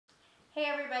Hey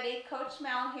everybody, Coach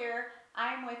Mel here.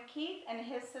 I'm with Keith and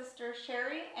his sister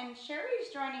Sherry, and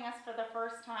Sherry's joining us for the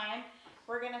first time.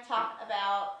 We're going to talk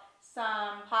about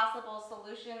some possible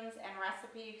solutions and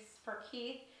recipes for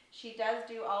Keith. She does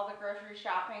do all the grocery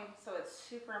shopping, so it's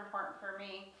super important for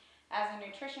me as a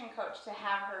nutrition coach to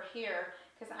have her here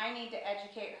because I need to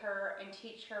educate her and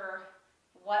teach her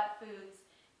what foods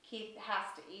Keith has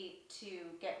to eat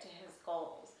to get to his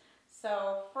goals.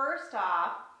 So first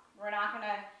off, we're not going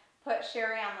to put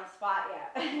Sherry on the spot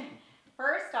yet.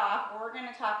 First off, we're going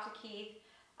to talk to Keith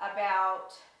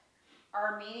about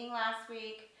our meeting last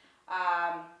week,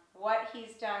 what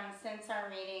he's done since our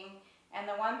meeting, and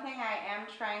the one thing I am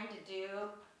trying to do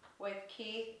with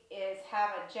Keith is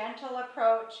have a gentle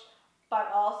approach,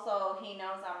 but also he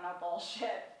knows I'm no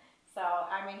bullshit. So,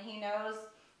 I mean, he knows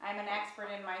I'm an expert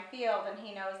in my field, and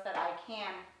he knows that I can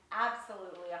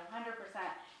absolutely 100%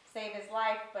 save his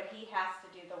life, but he has to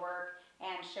do the work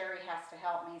and Sherry has to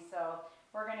help me, so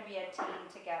we're going to be a team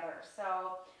together.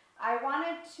 So I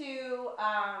wanted to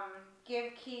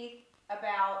give Keith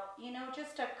about,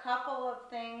 just a couple of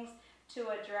things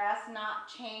to address, not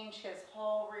change his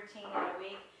whole routine in a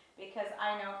week, because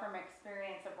I know from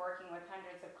experience of working with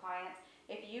hundreds of clients,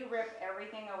 if you rip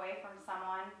everything away from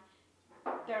someone,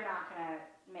 they're not going to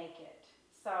make it.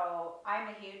 So I'm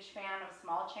a huge fan of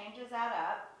small changes add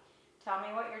up. Tell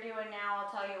me what you're doing now, I'll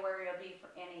tell you where you'll be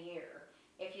in a year.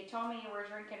 If you told me you were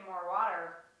drinking more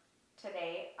water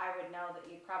today, I would know that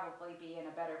you'd probably be in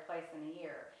a better place in a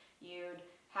year. You'd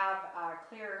have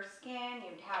clearer skin,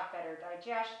 you'd have better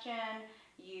digestion,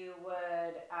 you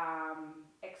would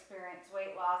experience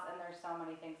weight loss, and there's so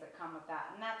many things that come with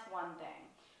that, and that's one thing.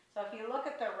 So if you look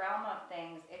at the realm of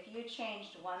things, if you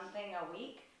changed one thing a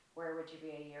week, where would you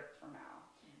be a year from now?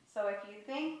 So if you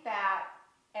think that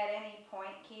at any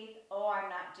point, Keith, oh, I'm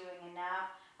not doing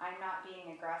enough, I'm not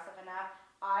being aggressive enough,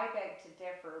 I beg to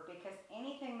differ, because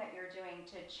anything that you're doing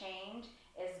to change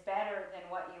is better than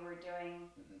what you were doing,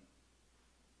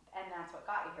 and that's what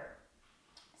got you here.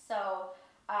 So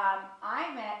I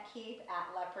met Keith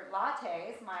at Leopard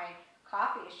Lattes, my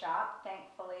coffee shop.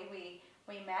 Thankfully, we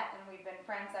met and we've been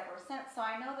friends ever since. So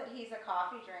I know that he's a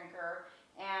coffee drinker,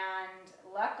 and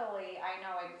luckily I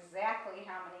know exactly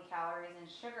how many calories and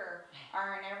sugar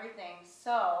are in everything.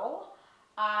 So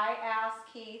I asked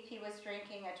Keith, he was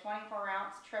drinking a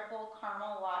 24-ounce triple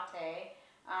caramel latte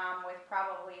with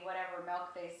probably whatever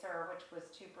milk they serve, which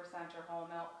was 2% or whole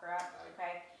milk, correct?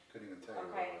 Okay. Couldn't even tell you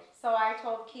what Okay, it was. so I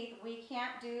told Keith we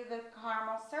can't do the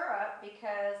caramel syrup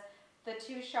because the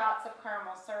 2 shots of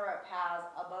caramel syrup has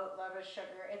a boatload of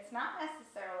sugar. It's not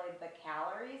necessarily the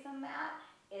calories in that,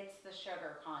 it's the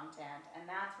sugar content, and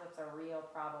that's what's a real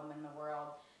problem in the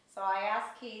world. So I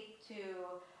asked Keith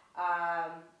to,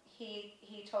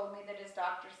 he told me that his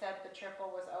doctor said the triple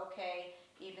was okay,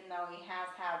 even though he has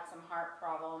had some heart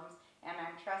problems, and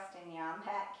I'm trusting you on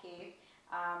that, Keith.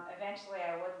 Eventually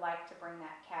I would like to bring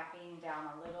that caffeine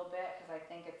down a little bit, because I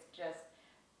think it's just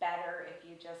better if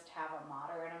you just have a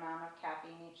moderate amount of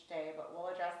caffeine each day, but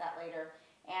we'll address that later.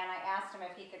 And I asked him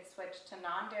if he could switch to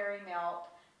non-dairy milk.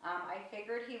 I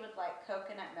figured he would like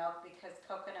coconut milk because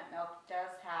coconut milk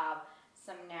does have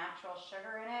some natural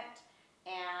sugar in it.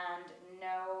 And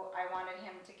no, I wanted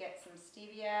him to get some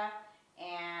stevia.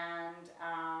 And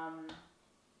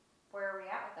where are we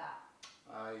at with that?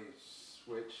 I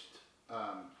switched,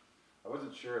 I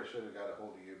wasn't sure, I should have got a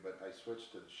hold of you, but I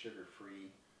switched to sugar-free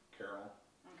caramel.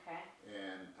 Okay.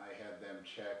 And I had them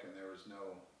check, and there was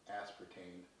no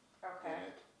aspartame Okay.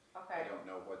 in it. Okay. I don't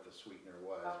know what the sweetener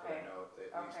was, Okay. but I know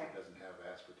at least it doesn't have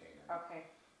aspartame in it. Okay.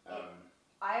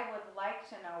 I would like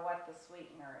to know what the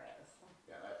sweetener is.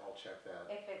 Yeah, I'll check that.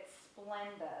 If it's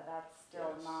Splenda, that's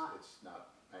still Yeah, not it's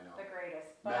not, I know. the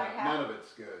greatest. But None of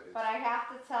it's good. But I have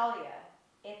to tell you,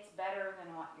 it's better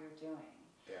than what you're doing.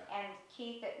 Yeah. And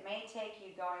Keith, it may take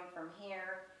you going from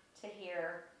here to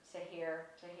here to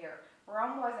here to here.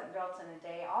 Rome wasn't built in a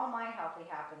day. All my healthy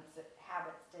habits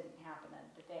didn't happen in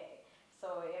a day.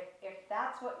 So if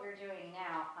that's what you're doing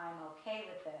now, I'm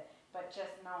okay with it. But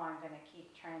just know I'm going to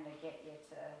keep trying to get you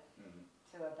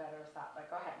to a better spot. But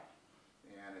go ahead.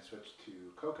 And I switched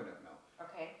to coconut milk.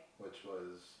 Okay. Which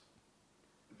was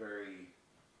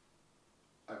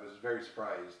I was very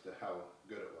surprised at how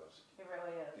good it was. It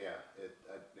really is. Yeah,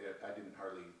 I didn't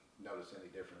hardly notice any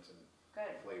difference in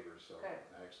flavor, so Good.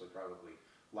 I actually probably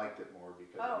liked it more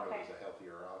because I knew it was a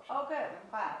healthier option. Oh, good. I'm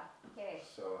glad. Yay.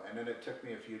 So, and then it took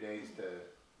me a few days to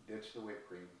ditch the whipped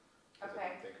cream because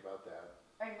I didn't think about that.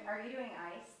 Are you doing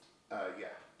iced?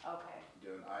 Yeah. Okay.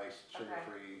 Doing iced,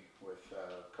 sugar-free with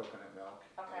coconut milk.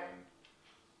 Okay.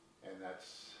 And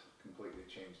that's completely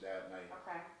changed that, and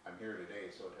Okay. I'm here today,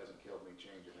 so it hasn't killed me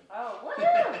changing it. Oh,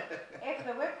 woohoo! If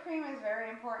the whipped cream is very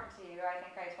important to you, I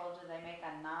think I told you they make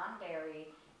a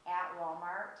non-dairy at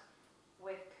Walmart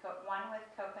with one with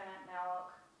coconut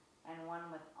milk and one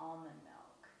with almond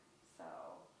milk. So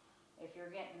if you're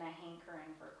getting a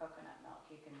hankering for coconut milk,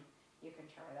 you can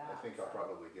try that. I think I'll So,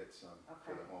 probably get some for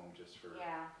Okay. the home just for.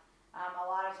 yeah. A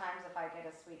lot of times if I get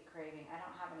a sweet craving, I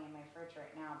don't have any in my fridge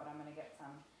right now, but I'm gonna get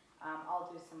some. I'll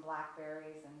do some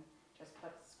blackberries and just put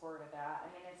a squirt of that. I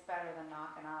mean, it's better than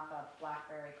knocking off a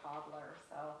blackberry cobbler.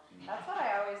 So that's what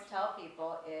I always tell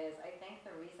people is I think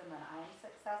the reason that I'm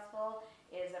successful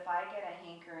is if I get a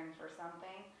hankering for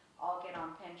something, I'll get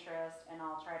on Pinterest and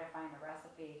I'll try to find a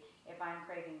recipe. If I'm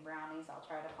craving brownies, I'll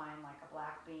try to find like a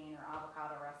black bean or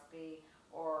avocado recipe.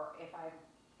 Or if I'm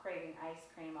craving ice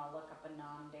cream, I'll look up a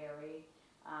non-dairy.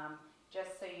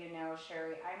 Just so you know,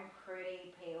 Sherry, I'm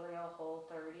pretty paleo whole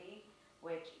 30,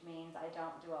 which means I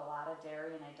don't do a lot of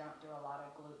dairy and I don't do a lot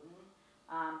of gluten.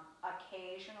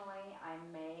 Occasionally, I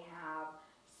may have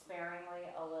sparingly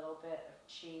a little bit of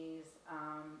cheese,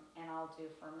 and I'll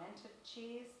do fermented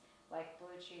cheese like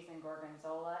blue cheese and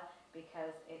gorgonzola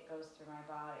because it goes through my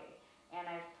body. And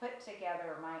I've put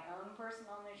together my own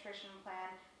personal nutrition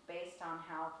plan based on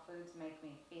how foods make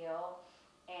me feel,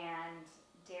 and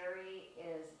dairy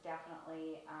is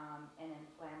definitely an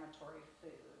inflammatory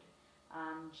food.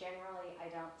 Generally, I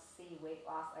don't see weight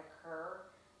loss occur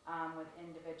with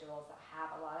individuals that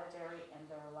have a lot of dairy in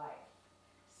their life.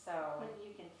 So, What do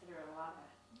you consider a lot of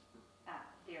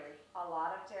dairy? a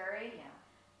lot of dairy. Yeah.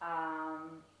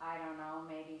 I don't know,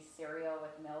 maybe cereal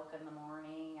with milk in the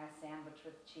morning, a sandwich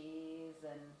with cheese,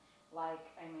 and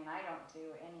I mean, I don't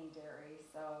do any dairy,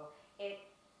 so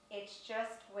it's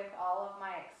just with all of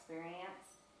my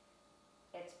experience,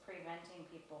 it's preventing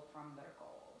people from their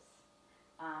goals.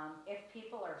 If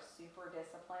people are super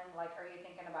disciplined, like, are you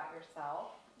thinking about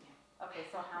yourself? Yeah. Okay,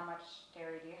 so how much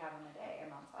dairy do you have in a day?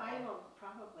 I'm on I sorry. will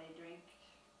probably drink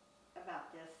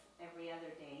about this every other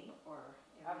day or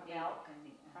Of every day milk?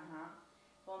 depending. Uh-huh.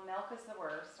 Well, milk is the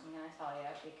worst, I'm gonna tell you,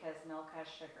 because milk has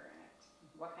sugar in it.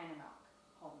 What kind of milk?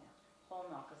 Whole milk. Whole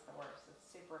milk is the worst. It's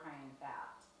super high in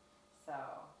fat. So,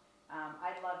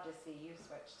 I'd love to see you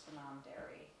switch to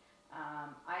non-dairy.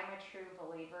 I'm a true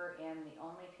believer in the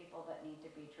only people that need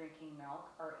to be drinking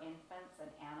milk are infants and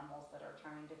animals that are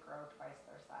trying to grow twice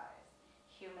their size.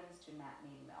 Humans do not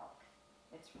need milk.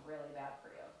 It's really bad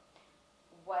for you.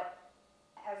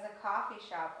 As a coffee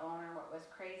shop owner, what was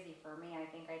crazy for me, I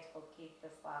think I told Keith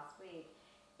this last week,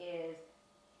 is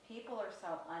people are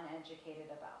so uneducated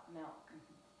about milk.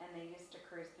 And they used to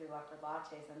cruise through leopard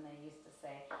lattes and they used to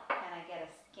say, can I get a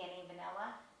skinny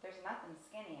vanilla? There's nothing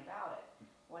skinny about it.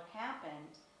 What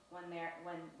happened when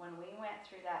we went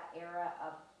through that era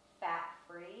of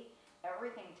fat-free,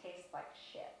 everything tastes like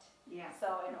shit. Yeah.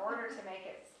 So in order to make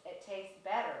it taste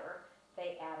better,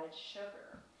 they added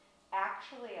sugar.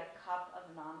 Actually, a cup of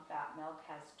non-fat milk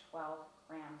has 12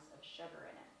 grams of sugar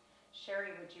in it.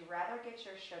 Sherry, would you rather get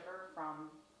your sugar from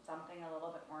something a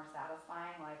little bit more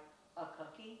satisfying, like a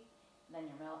cookie, than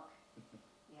your milk?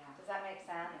 Yeah. Does that make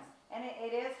sense? Yeah. And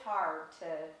it is hard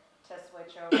to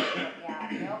switch over, but yeah,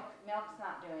 milk's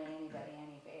not doing anybody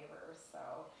any favors.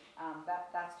 So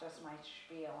that's just my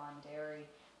spiel on dairy.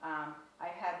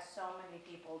 I've had so many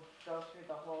people go through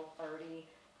the whole 30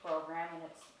 program, and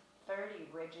it's 30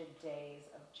 rigid days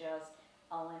of just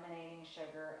eliminating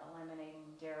sugar, eliminating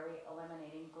dairy,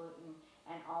 eliminating gluten,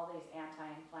 and all these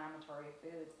anti-inflammatory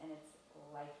foods, and it's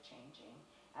life-changing.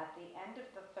 At the end of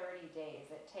the 30 days,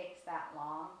 it takes that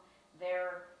long,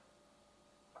 their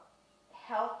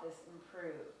health is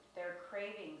improved, their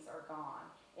cravings are gone,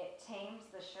 it tames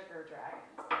the sugar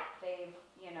dragons, they've,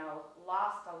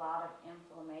 lost a lot of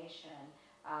inflammation,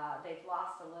 they've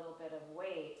lost a little bit of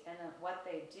weight, and then what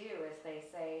they do is they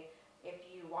say, if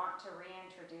you want to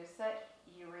reintroduce it,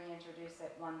 you reintroduce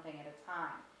it one thing at a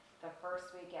time. The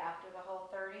first week after the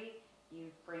whole 30, you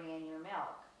bring in your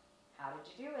milk. How did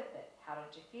you do with it? How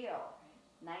did you feel?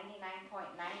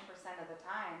 99.9% of the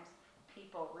times,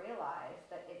 people realize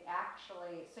that it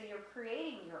actually, so you're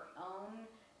creating your own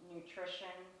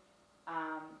nutrition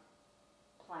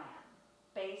plan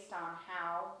based on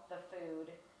how the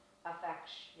food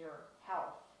affects your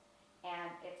health. And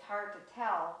it's hard to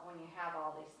tell when you have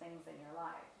all these things in your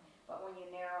life. But when you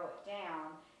narrow it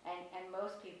down, and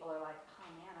most people are like, oh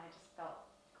man, I just felt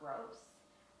gross.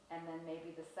 And then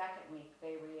maybe the second week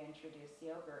they reintroduce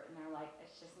yogurt and they're like,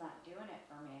 it's just not doing it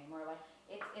for me anymore. Like,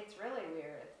 it's really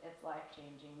weird. It's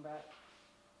life-changing, but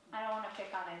I don't want to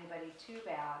pick on anybody too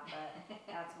bad, but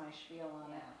that's my spiel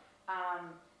on it.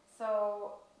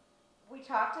 So we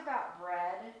talked about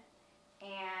bread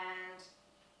and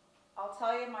I'll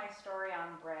tell you my story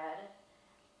on bread.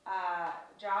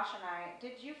 Josh and I,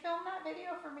 did you film that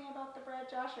video for me about the bread,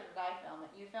 Josh, or did I film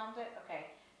it? You filmed it?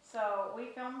 Okay. So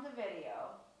we filmed the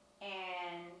video,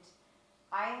 and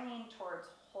I lean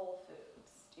towards Whole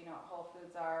Foods. Do you know what Whole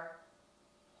Foods are?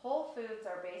 Whole Foods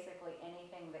are basically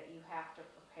anything that you have to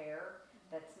prepare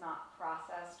that's not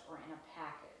processed or in a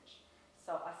package.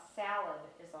 So a salad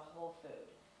is a whole food.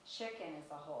 Chicken is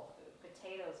a whole food.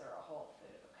 Potatoes are a whole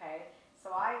food, okay?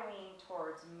 So I lean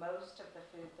towards most of the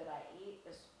food that I eat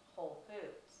is whole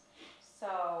foods.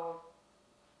 So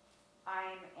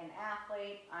I'm an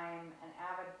athlete, I'm an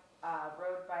avid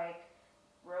road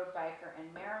biker and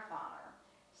marathoner.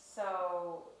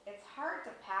 So it's hard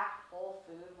to pack whole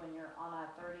food when you're on a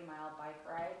 30-mile bike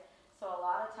ride. So a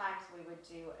lot of times we would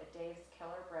do a Dave's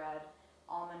Killer Bread,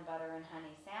 almond butter and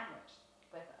honey sandwich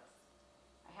with us.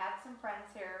 I had some friends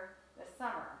here this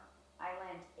summer. I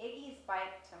lent Iggy's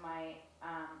bike to my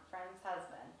friend's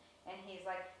husband, and he's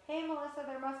like, "Hey Melissa,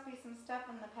 there must be some stuff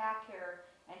in the pack here."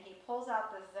 And he pulls out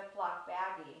this Ziploc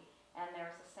baggie, and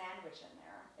there's a sandwich in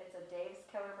there. It's a Dave's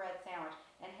Killer Bread sandwich,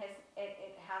 and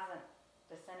it hasn't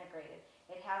disintegrated.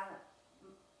 It hasn't.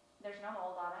 There's no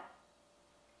mold on it.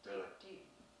 Really?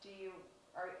 Do you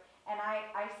and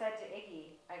I said to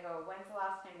Iggy, I go, "When's the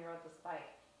last time you rode this bike?"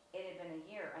 It had been a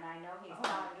year, and I know he's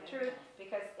telling the truth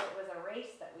because it was a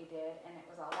race that we did, and it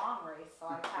was a long race,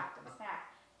 so I packed him snacks.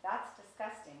 That's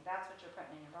disgusting. That's what you're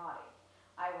putting in your body.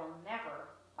 I will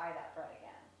never buy that bread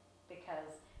again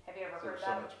because have you ever heard There's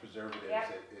so that? much preservatives,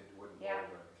 Yep. it wouldn't Yep.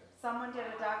 mold or anything. Someone did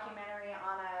a documentary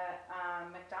on a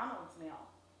McDonald's meal.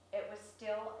 It was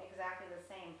still exactly the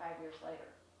same 5 years later.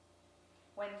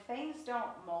 When things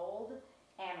don't mold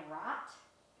and rot,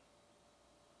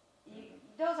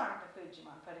 those aren't the foods you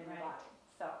want to put in your Right. body.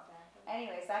 So, Exactly.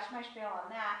 anyways, that's my spiel on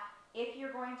that. If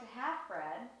you're going to have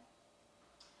bread,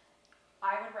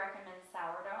 I would recommend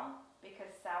sourdough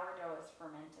because sourdough is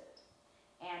fermented.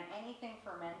 And anything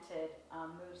fermented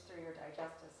moves through your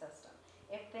digestive system.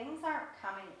 If things aren't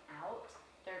coming out,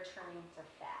 they're turning to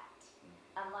fat.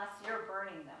 Unless you're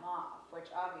burning them off,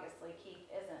 which obviously Keith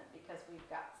isn't because we've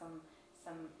got some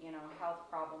health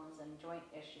problems and joint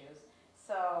issues.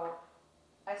 So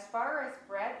as far as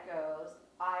bread goes,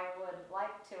 I would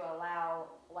like to allow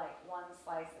like one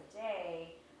slice a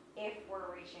day if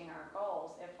we're reaching our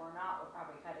goals. If we're not, we'll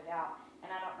probably cut it out.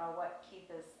 And I don't know what Keith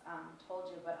has told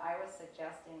you, but I was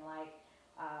suggesting like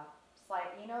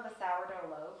the sourdough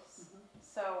loaves.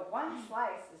 So one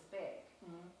slice is big,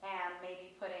 and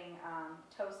maybe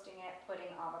toasting it,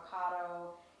 putting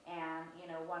avocado and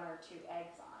 1 or 2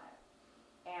 eggs on it.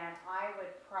 And I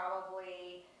would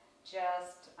probably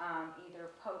just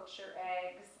either poach your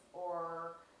eggs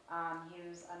or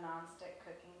use a nonstick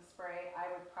cooking spray. I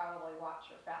would probably watch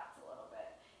your fats a little bit.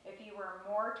 If you were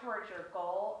more towards your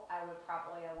goal, I would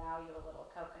probably allow you a little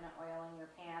coconut oil in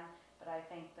your pan, but I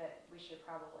think that we should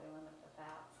probably limit the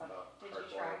fat. So did you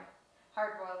try?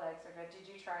 Hard-boiled eggs are good. Did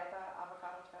you try the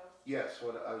avocado toast? Yes,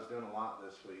 what I was doing a lot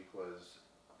this week was,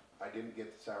 I didn't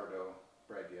get the sourdough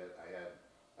bread yet. I had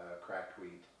cracked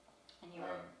wheat. And you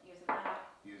were using that?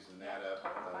 Using Yeah, that up,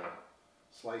 totally fine.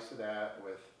 slice of that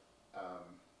with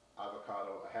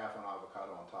avocado, a half an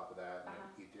avocado on top of that, and then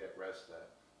eat the rest of that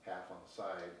half on the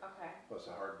side, Okay. plus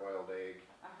a hard-boiled egg.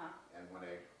 Uh-huh. And when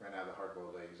I ran out of the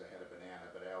hard-boiled eggs, I had a banana,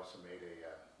 but I also made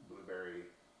a blueberry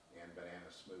and banana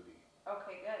smoothie.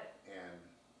 Okay, good. And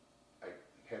I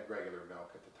had regular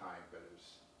milk at the time, but it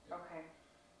was. Okay.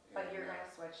 But you're gonna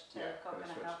switch to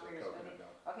coconut milk for your smoothie?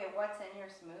 Milk. Okay, what's in your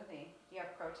smoothie? Do you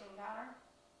have protein powder?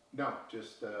 No,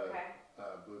 just Okay.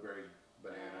 blueberry,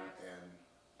 banana, Nice. and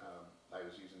I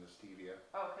was using the stevia.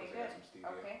 Okay, 'Cause I got good. some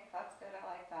stevia. Okay, that's good. I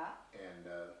like that. And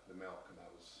the milk, and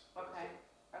that was Okay.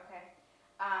 it. Okay.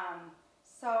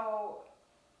 So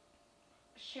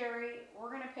Sherry, we're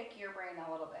gonna pick your brain a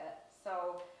little bit.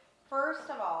 So first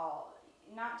of all,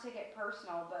 not to get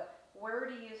personal, but where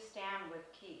do you stand with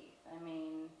Keith? I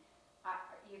mean,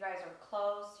 you guys are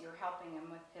close. You're helping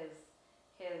him with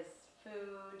his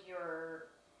food.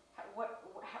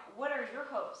 What are your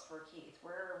hopes for Keith?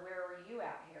 Where are you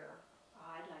at here?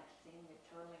 Oh, I'd like to see him get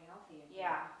totally healthy again.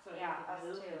 Yeah, So he yeah, can us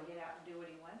move too. and get out and do what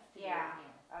he wants to Yeah. do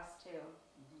again. Us too.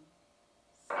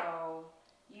 So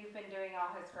you've been doing all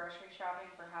his grocery shopping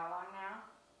for how long now?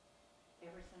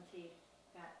 Ever since he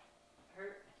got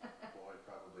hurt. Boy,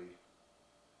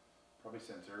 probably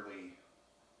since early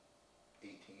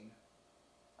 18.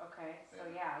 Okay, so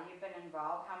yeah, you've been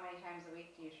involved. How many times a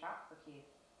week do you shop for Keith?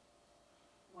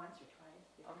 Once or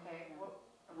twice. Okay,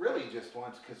 Really just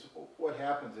once, because what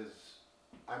happens is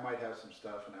I might have some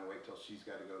stuff and I wait till she's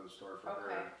got to go to the store for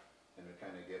Okay. her. and we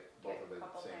kinda get both Get of it a at the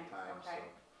couple same things, time, okay.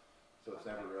 so it's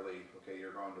never really, okay,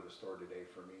 you're going to the store today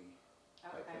for me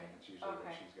type Okay, thing, it's usually when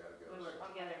Okay. she's gotta go, We work so.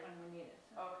 together when we need it,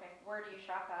 so. okay. Where do you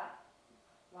shop at?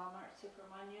 Walmart,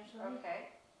 Superman usually.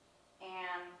 Okay.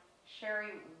 And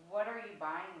Sherry, what are you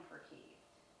buying for Keith?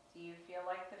 Do you feel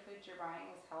like the food you're buying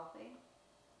is healthy?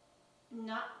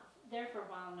 Not there for a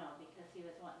while, no, because he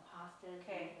was wanting pastas and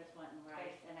Okay. he was wanting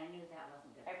rice, and I knew that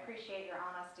wasn't good I for him. appreciate your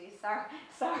honesty.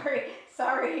 Sorry.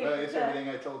 Well, it's to-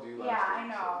 everything I told you last Yeah, time,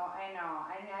 I know.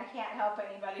 I can't help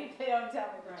anybody if they don't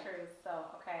tell me the Right. truth, so,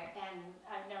 okay. And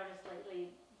I've noticed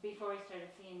lately, before he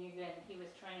started seeing you then, he was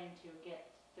trying to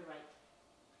get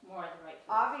more of the right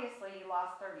food. Obviously, he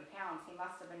lost 30 pounds. He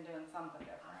must have been doing something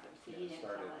different. Awesome. See, Yeah, he didn't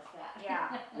tell started- us that.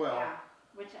 Yeah, Well, yeah.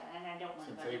 Which, and I don't want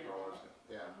to. since April,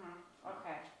 yeah.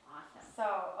 Okay. Awesome.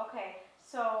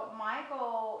 So my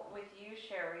goal with you,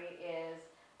 Sherry, is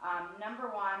number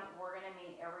one, we're gonna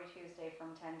meet every Tuesday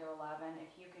from 10 to 11.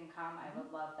 If you can come, I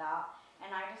would love that.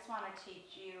 And I just wanna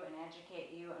teach you and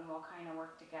educate you, and we'll kinda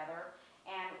work together.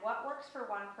 And what works for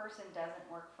one person doesn't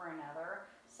work for another.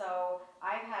 So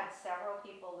I've had several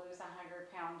people lose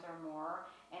 100 pounds or more,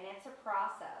 and it's a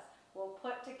process. We'll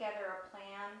put together a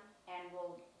plan, and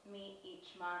we'll meet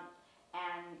each month,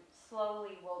 and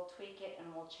slowly we'll tweak it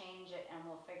and we'll change it and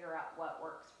we'll figure out what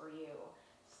works for you.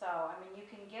 So, I mean, you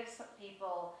can give some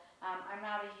people, I'm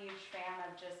not a huge fan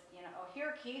of just, oh,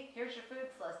 here, Keith, here's your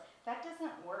foods list. That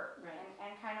doesn't work. Right.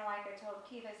 And kind of like I told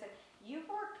Keith, I said, you've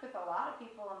worked with a lot of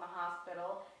people in the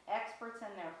hospital, experts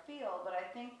in their field, but I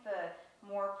think the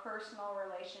more personal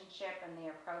relationship and the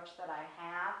approach that I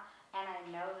have, and I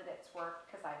know that it's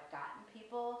worked because I've gotten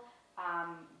people,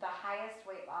 the highest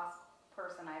weight loss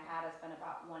person I've had has been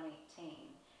about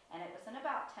 118, and it was in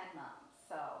about 10 months,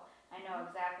 so I know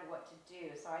exactly what to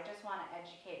do. So I just want to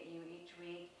educate you each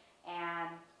week and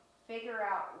figure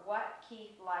out what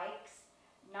Keith likes,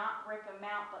 not rip him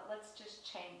out, but let's just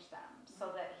change them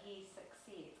so that he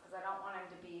succeeds, because I don't want him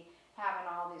to be having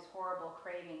all these horrible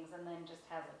cravings and then just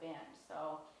has a binge.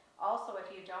 So also, if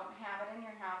you don't have it in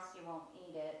your house, you won't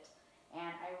eat it.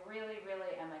 And I really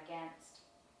am against,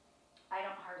 I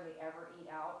don't hardly ever eat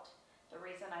out. The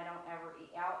reason I don't ever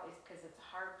eat out is because it's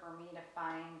hard for me to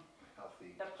find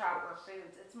Healthy. the proper choice.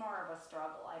 foods. It's more of a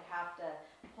struggle. I'd have to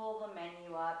pull the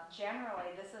menu up.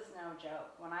 Generally, this is no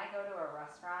joke. When I go to a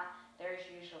restaurant, there's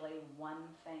usually one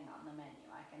thing on the menu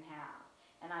I can have.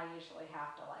 And I usually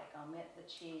have to like omit the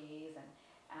cheese. And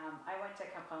I went to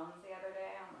Capone's the other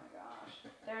day. Oh my gosh.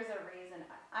 There's a reason.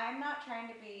 I'm not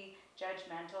trying to be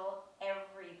judgmental.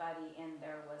 Everybody in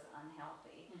there was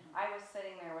unhealthy. Mhm. I was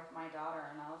sitting there with my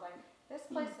daughter and I was like, this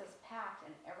place is packed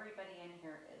and everybody in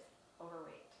here is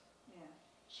overweight. Yeah.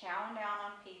 Chowing down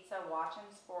on pizza, watching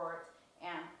sports,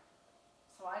 and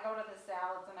so I go to the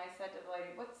salads and I said to the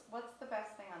lady, what's the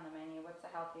best thing on the menu? What's the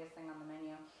healthiest thing on the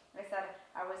menu? I said,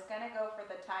 I was gonna go for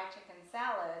the Thai chicken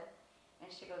salad,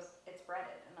 and she goes, it's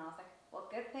breaded. And I was like,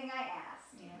 well, good thing I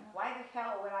asked. Yeah. Why the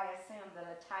hell would I assume that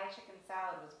a Thai chicken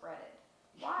salad was breaded?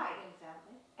 Why?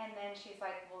 Exactly. And then she's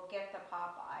like, well, get the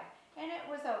Popeye. And it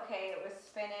was okay. It was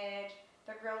spinach.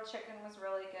 The grilled chicken was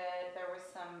really good. There was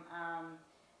some,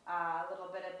 a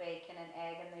little bit of bacon and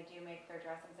egg, and they do make their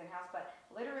dressings in-house. But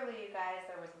literally, you guys,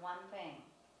 there was one thing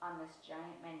on this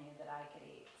giant menu that I could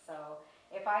eat. So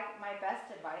my best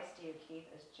advice to you,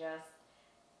 Keith, is just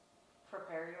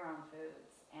prepare your own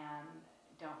foods and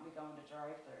don't be going to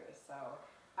drive-thrus. So,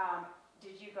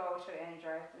 did you go to any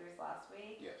drive-thrus last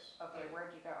week? Yes. Okay,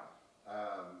 where'd you go?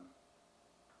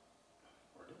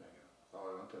 Where did I go? Oh,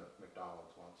 I went to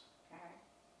McDonald's once. Okay.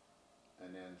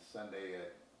 And then Sunday, a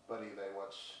buddy that I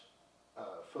watch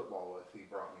football with, he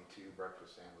brought me 2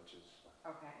 breakfast sandwiches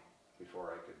Okay.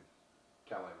 before I could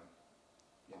tell him,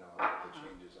 the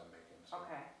changes I'm making. So.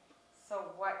 Okay.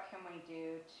 So what can we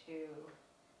do to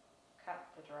cut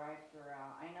the drive-through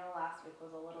out? I know last week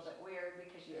was a little bit weird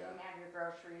because you Yeah. didn't have your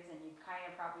groceries and you kind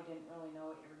of probably didn't really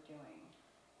know what you were doing.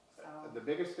 So. The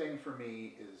biggest thing for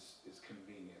me is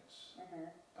convenience.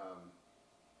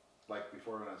 Like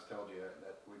before when I was telling you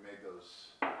that we made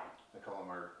those, I call them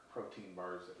our protein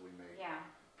bars that we make. Yeah.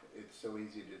 It's so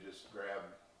easy to just grab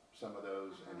some of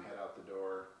those and head out the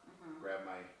door, grab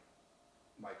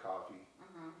my coffee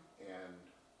and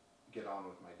get on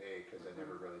with my day, because I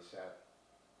never really sat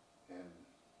and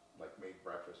like made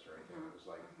breakfast or anything. It was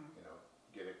like,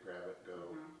 get it, grab it,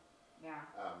 go. Yeah.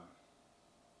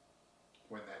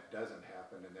 When that doesn't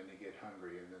happen, and then you get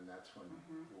hungry, and then that's when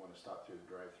you want to stop through the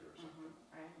drive-thru or something.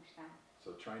 I understand.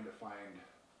 So trying to find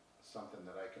something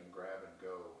that I can grab and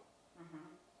go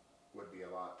would be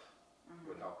a lot,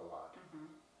 would help a lot.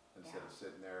 Instead of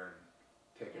sitting there and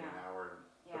taking an hour and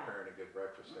preparing a good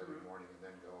breakfast every morning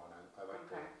and then going.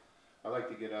 I like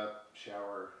to get up,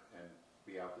 shower, and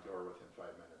be out the door within 5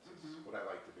 minutes. It's Mhm. what I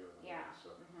like to do in the Yeah. morning, so.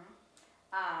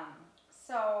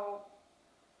 So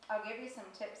I'll give you some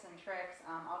tips and tricks.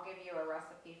 I'll give you a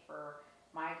recipe for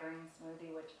my green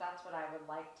smoothie, which that's what I would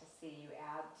like to see you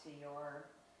add to your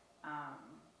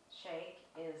shake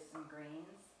is some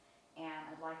greens, and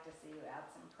I'd like to see you add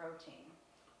some protein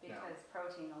because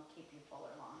protein will keep you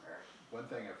fuller longer. One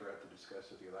thing I forgot to discuss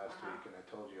with you last Uh-huh. week, and I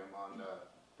told you I'm on the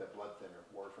blood thinner,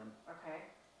 warfarin. Okay.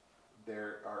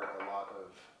 There are a lot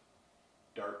of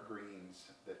dark greens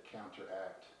that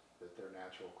counteract, that they're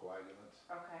natural coagulants,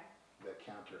 Okay. that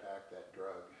counteract that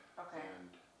drug. Okay.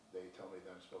 And they tell me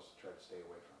that I'm supposed to try to stay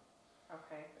away from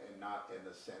Okay. it. And not in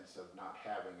the sense of not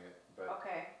having it, but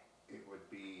Okay. it would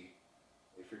be,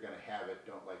 if you're gonna have it,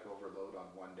 don't like overload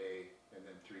on one day and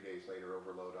then 3 days later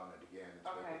overload on it again. It's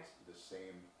Okay. like it's the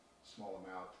same small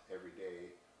amount every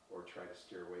day, or try to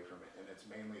steer away from it. And it's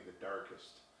mainly the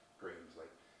darkest greens like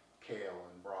kale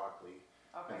and broccoli,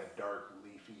 Okay. and the dark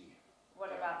leafy.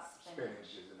 What about spinach?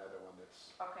 Spinach is another one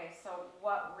that's, Okay, so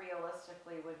what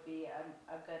realistically would be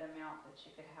a good amount that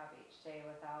you could have each day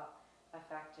without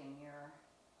affecting your,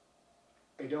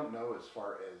 I don't know as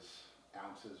far as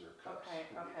ounces or cups Okay,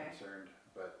 would be okay. concerned,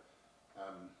 but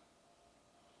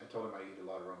I told him I eat a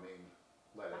lot of romaine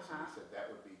lettuce, and he Uh-huh. said that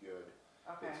would be good.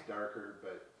 okay, It's darker,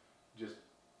 but just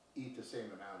eat the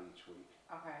same amount each week,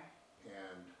 okay,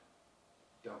 and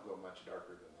don't go much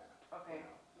darker than that. okay. You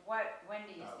know. When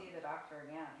do you Um, see the doctor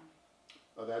again?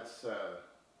 Oh, that's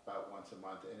about once a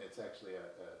month, and it's actually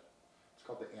it's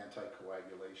called the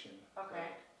anticoagulation.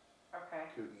 Okay. Okay,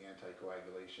 Kootenai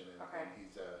Anticoagulation, and, Okay. and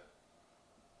he's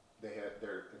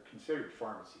they're considered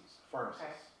pharmacists,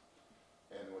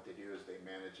 and what they do is they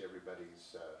manage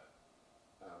everybody's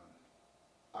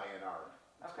INR.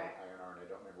 It's Okay. called INR, and I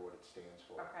don't remember what it stands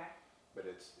for, okay, but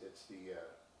it's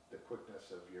the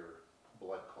quickness of your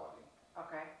blood clotting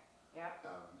okay, yep,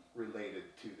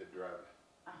 related to the drug,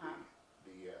 uh-huh,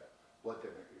 the blood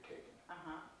thinner you're taking.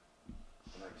 uh-huh,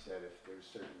 And like I said, if there's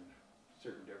certain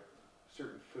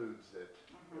foods that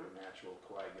mhm, are natural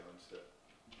coagulants that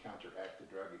counteract the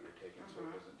drug that you're taking, so Mhm.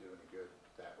 it doesn't do any good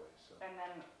that way. So and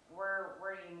then where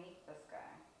do you meet this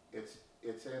guy? it's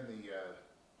in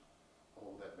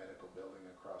that medical building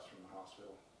across from the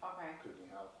hospital, Okay, Kootenai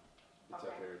Health. It's up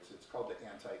Okay. there. It's called the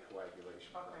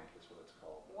anticoagulation Okay. clinic. Is what it's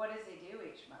called. what does he do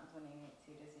each month when he meets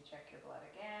you? Does he check your blood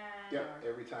again? Yep. or-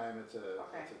 Every time it's a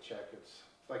Okay. check. It's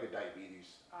like a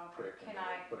diabetes Okay, prick. and can they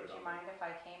I, put would it you on mind if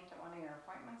I came to one of your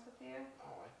appointments with you?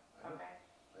 Oh, Okay,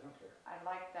 I don't care. I'd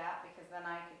like that because then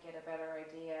I could get a better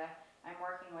idea. I'm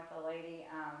working with a lady,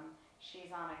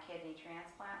 she's on a kidney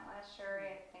transplant list,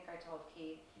 Sherry, I think I told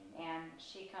Keith, and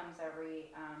she comes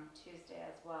every Tuesday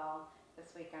as well.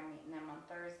 This week I'm meeting them on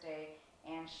Thursday,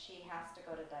 and she has to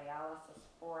go to dialysis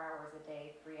 4 hours a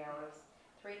day, 3 hours,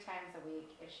 3 times a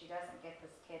week. If she doesn't get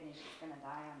this kidney, she's gonna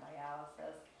die on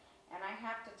dialysis. And I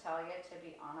have to tell you, to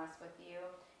be honest with you,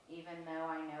 even though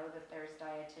I know that there's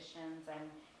dietitians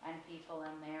and people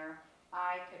in there,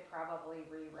 I could probably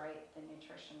rewrite the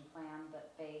nutrition plan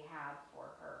that they have for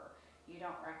her. You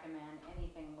don't recommend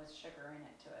anything with sugar in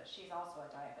it to us. She's also a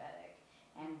diabetic,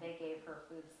 and they gave her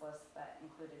foods list that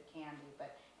included candy.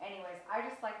 But anyways, I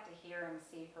just like to hear and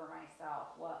see for myself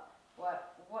what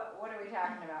are we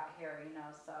talking about here, you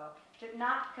know? So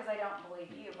not because I don't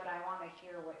believe you, but I want to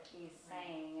hear what he's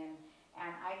saying, and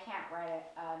I can't write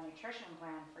a nutrition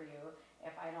plan for you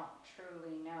if I don't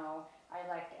truly know. I'd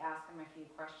like to ask him a few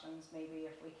questions, maybe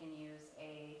if we can use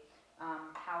a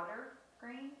powder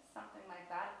green, something like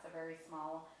that. It's a very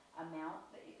small amount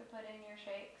that you could put in your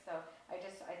shake. So I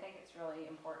think it's really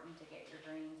important to get your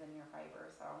greens and your fiber.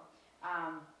 So,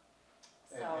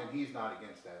 And he's not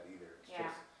against that either. It's Yeah,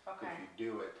 just okay, if you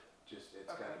do it,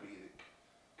 it's got to Okay. be the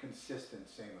consistent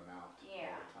same amount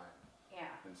Yeah. all the time.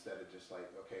 yeah, Instead of just like,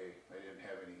 okay, I didn't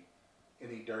have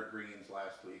any dark greens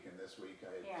last week, and this week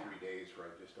I had Yeah. 3 days where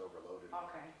I just overloaded.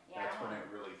 okay, yeah. That's I when wanna-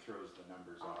 it really throws the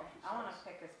numbers off. Okay, he I want to says.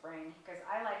 pick his brain because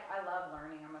I love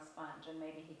learning. I'm a sponge, and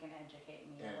maybe he can educate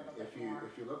me a And little bit if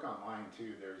you more. look online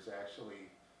too, there's actually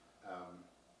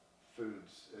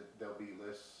foods. There'll be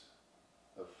lists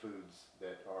of foods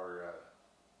that are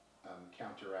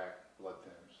counteract blood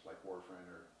thinners like warfarin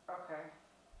or. Okay,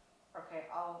 okay,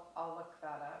 I'll look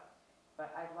that up.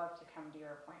 But I'd love to come to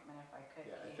your appointment if I could.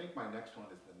 Yeah, I Keith. think my next one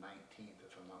is the 19th,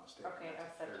 if I'm not mistaken. Okay,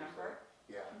 That's of a Thursday. September.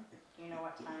 Yeah, Do you know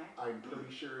what time? I'm pretty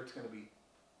sure it's gonna be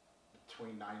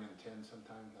between 9 and 10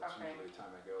 sometime. That's Okay. usually the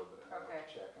time I go, but I'll Okay. have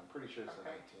to check. I'm pretty sure it's the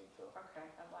Okay. 19th though. Okay,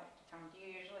 I'd like to come. Do you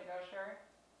usually go, Sherry?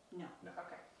 No.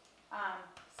 Okay.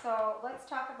 So let's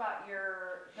talk about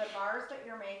the bars that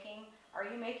you're making. Are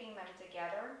you making them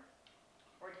together?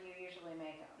 or do you usually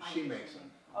make them? She makes them.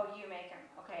 Oh, you make them,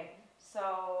 okay.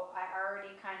 So I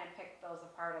already kind of picked those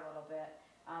apart a little bit.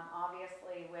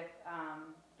 Obviously with,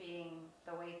 being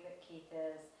the weight that Keith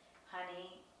is,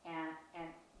 honey and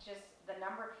just the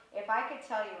number, if I could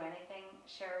tell you anything,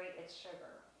 Sherry, it's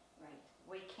sugar. Right.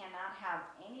 We cannot have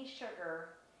any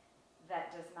sugar that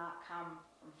does not come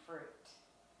from fruit.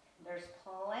 There's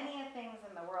plenty of things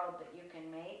in the world that you can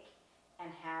make and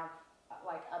have,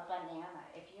 like a banana.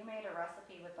 If you made a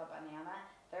recipe with a banana,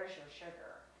 there's your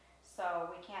sugar. So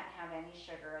we can't have any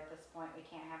sugar at this point. We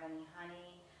can't have any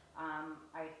honey.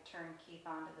 I turned Keith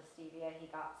on to the stevia. He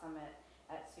got some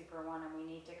at Super One, and we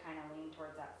need to kind of lean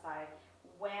towards that side.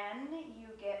 When you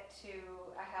get to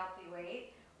a healthy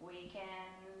weight, we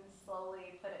can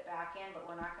slowly put it back in, but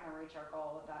we're not going to reach our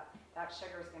goal with that. That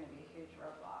sugar is going to be a huge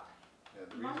roadblock. Yeah,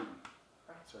 the reason,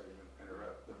 sorry to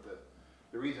interrupt, but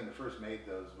the reason I first made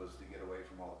those was to get away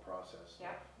from all the processed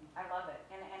stuff. Yep, I love it,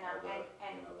 and All the,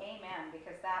 you know, amen,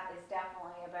 because that is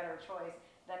definitely a better choice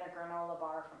than a granola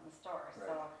bar from the store. So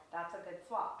Right. that's a good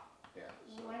swap. Yeah,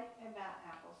 so, What about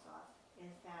applesauce?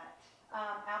 Is that,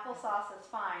 Applesauce is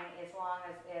fine as long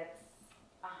as it's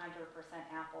 100%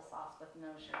 applesauce with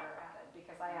no sugar added,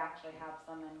 because I actually have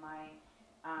some in my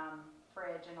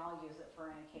fridge, and I'll use it for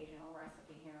an occasional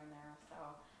recipe here and there.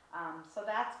 So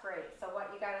that's great. So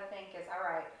what you got to think is, all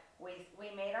right, we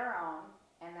made our own,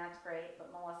 and that's great,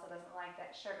 but Melissa doesn't like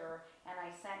that sugar, and I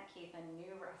sent Keith a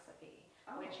new recipe,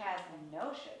 which has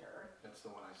no sugar, that's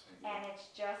the one I sent you. and it's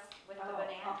just with the oh,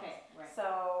 bananas. okay, right.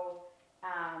 So,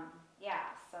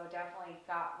 yeah, so definitely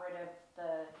got rid of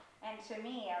and to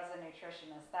me as a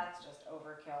nutritionist, that's just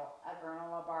overkill. A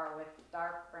granola bar with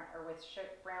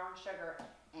brown sugar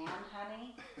and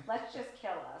honey, let's just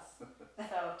kill us.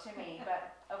 So to me,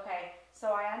 but okay,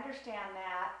 so I understand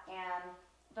that, and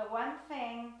the one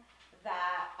thing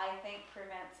that I think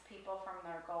prevents people from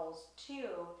their goals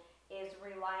too is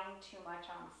relying too much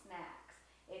on snacks.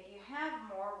 If you have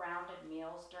more rounded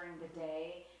meals during the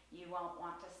day, you won't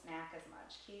want to snack as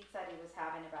much. Keith said he was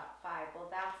having about 5. Well,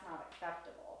 that's not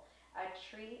acceptable. A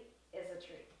treat is a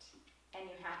treat, and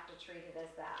you have to treat it as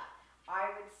that.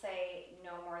 I would say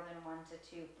no more than 1 to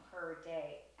 2 per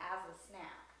day as a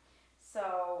snack.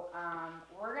 So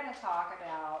we're going to talk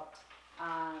about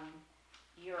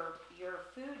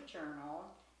your food journal,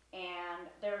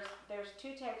 and there's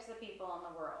 2 types of people in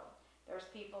the world. There's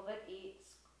people that eat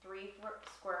 3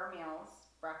 square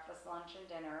meals, breakfast, lunch, and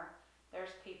dinner.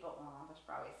 There's people, well, there's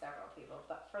probably several people,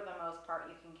 but for the most part,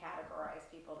 you can categorize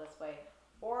people this way.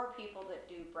 Or people that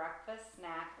do breakfast,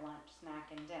 snack, lunch, snack,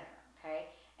 and dinner,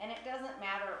 okay? And it doesn't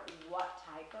matter what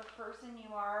type of person you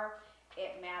are,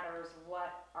 it matters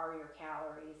what are your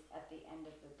calories at the end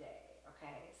of the day,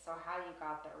 okay? So how you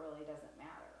got there really doesn't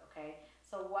matter, okay?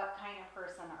 So what kind of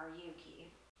person are you,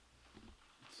 Keith?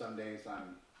 Some days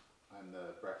I'm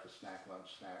the breakfast, snack,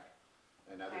 lunch, snack,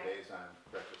 and other Okay. days I'm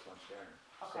breakfast, lunch, dinner.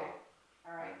 Okay, So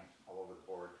all right, I'm all over the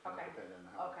board, you know, Okay. depending on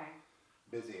how okay.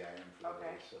 busy I am for the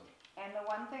Okay. day, so. And the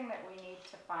one thing that we need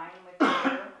to find with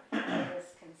you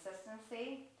is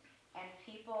consistency, and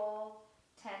people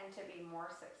tend to be more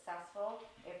successful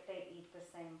if they eat the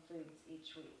same foods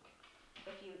each week.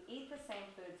 If you eat the same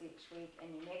foods each week and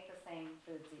you make the same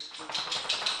foods each week,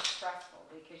 it's not stressful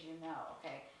because you know,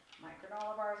 okay, my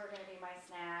granola bars are going to be my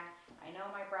snack. I know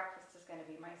my breakfast is going to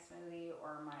be my smoothie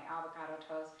or my avocado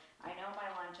toast. I know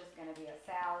my lunch is going to be a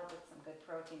salad with some good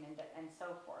protein and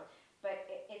so forth. But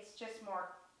it's just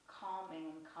more calming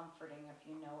and comforting if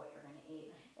you know what you're going to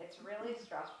eat. It's really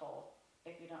stressful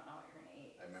if you don't know what you're going to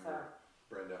eat. I remember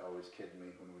Brenda always kidding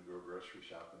me when we go grocery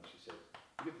shopping. She said,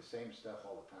 "You get the same stuff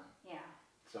all the time." Yeah,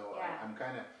 So Yeah. I'm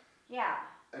kind of yeah,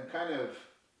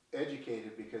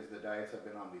 educated because the diets I've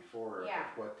been on before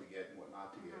Yeah. of what to get and what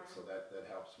not to get. Mhm. So that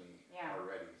helps me Yeah.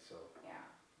 already. So yeah.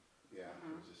 yeah,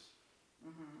 Mhm. it was just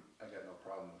Mm-hmm. I got no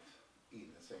problem with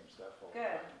eating the same stuff all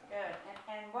Good, the time. good.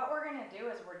 And what we're going to do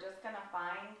is we're just going to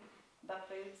find the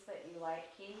foods that you like,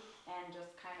 Keith, and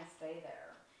just kind of stay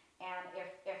there. And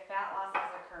if fat loss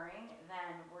is occurring,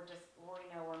 then we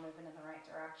know we're moving in the right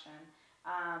direction.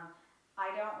 I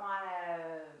don't want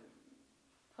to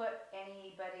put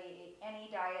any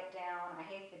diet down. I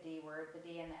hate the D word, the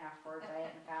D and the F word,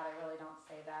 diet and fat. I really don't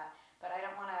say that. But I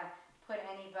don't want to put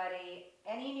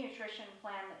any nutrition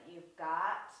plan that you've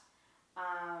got.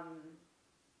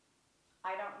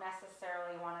 I don't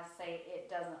necessarily want to say it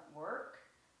doesn't work,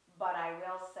 but I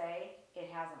will say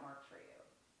it hasn't worked for you.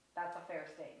 That's a fair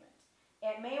statement.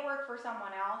 It may work for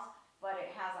someone else, but it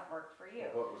hasn't worked for you.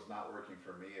 Well, what was not working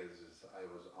for me is I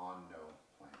was on no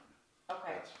plan.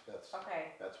 Okay, That's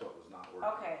okay, what was not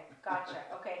working. okay. Gotcha.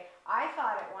 Okay. I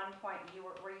thought at one point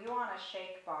were you on a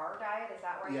shake bar diet? Is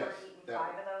that why you were Yes, eating that-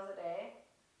 5 of those a day?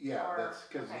 Yeah, Or- that's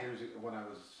because okay. years ago, when I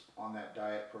was on that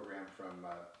diet program from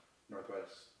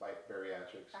Northwest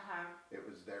Bariatrics, it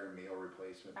was their meal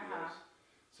replacement deals.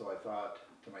 So I thought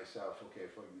to myself, okay,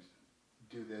 if we can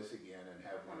do this again and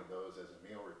have one of those as a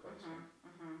meal replacement,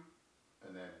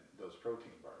 and then those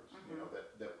protein bars, you know,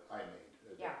 that I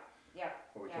made. Yeah. Yeah.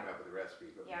 Well, we Yeah. came up with the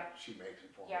recipe, but Yeah. she makes it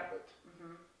for me. Yeah. But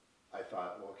I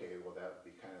thought, well, okay, well that would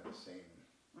be kind of the same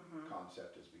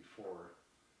concept as before,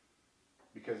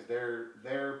 because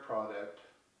their product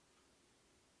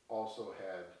also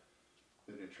had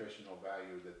the nutritional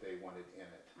value that they wanted in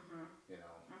it. You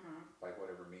know, by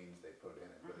whatever means they put in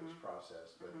it, whether it's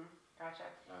processed, but Gotcha.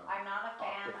 I'm not a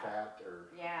fan of, Octafat or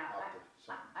yeah,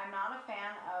 something. I'm not a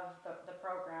fan of the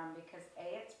program because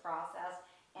A, it's processed,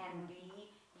 and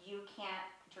B, you can't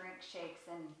drink shakes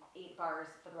and eat bars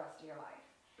for the rest of your life.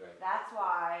 Right. That's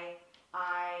why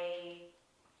I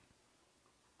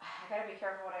gotta be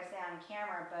careful what I say on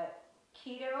camera, but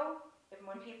keto,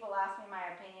 when people ask me my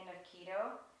opinion of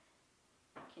keto,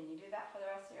 can you do that for the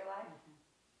rest of your life?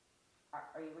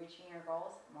 Are you reaching your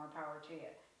goals? More power to you.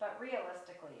 But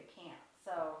realistically, you can't.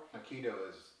 So, Now, keto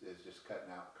is just cutting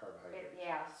out carbohydrates.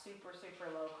 yeah, super, super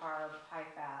low carb, high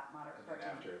fat, moderate And then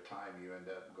protein. after a time, you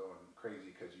end up going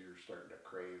crazy because you're starting to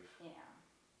crave Yeah.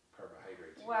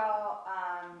 carbohydrates. again. Well,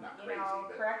 Not you know, crazy,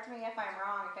 but- correct me if I'm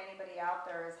wrong. If anybody out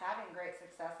there is having great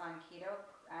success on keto,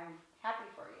 I'm happy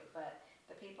for you. But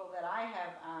the people that I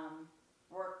have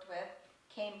worked with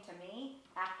came to me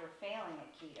after failing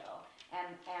at keto,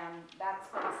 and that's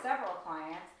been several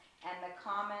clients. And the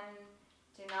common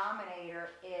denominator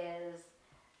is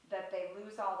that they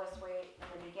lose all this weight in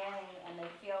the beginning and they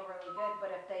feel really good,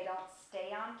 but if they don't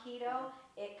stay on keto,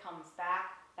 it comes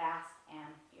back fast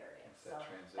and furious. It's So that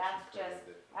transition that's period just,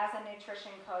 that- as a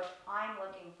nutrition coach, I'm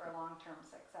looking for long-term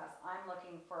success. I'm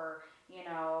looking for,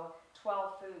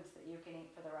 12 foods that you can eat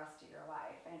for the rest of your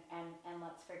life, and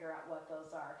let's figure out what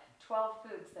those are. 12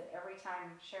 foods that every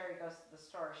time Sherry goes to the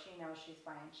store, she knows she's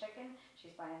buying chicken,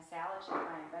 she's buying salad, she's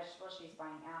buying vegetables, she's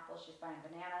buying apples, she's buying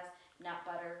bananas, nut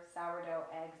butter, sourdough,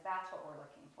 eggs. That's what we're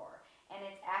looking for. And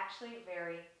it's actually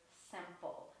very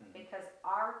simple, because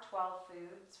our 12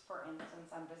 foods, for instance,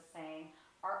 I'm just saying,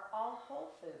 are all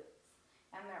whole foods,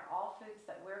 and they're all foods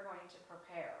that we're going to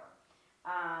prepare.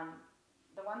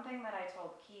 The one thing that I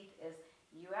told Keith is,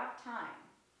 you have time.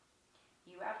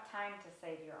 You have time to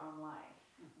save your own life.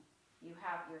 You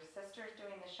have your sister's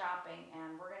doing the shopping,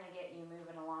 and we're gonna get you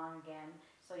moving along again,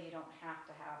 so you don't have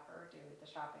to have her do the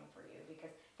shopping for you,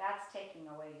 because that's taking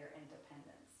away your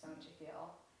independence, don't you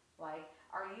feel? Like,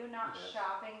 are you not Yes.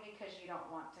 shopping because you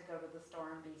don't want to go to the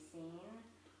store and be seen,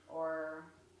 or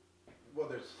Well,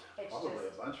 there's It's probably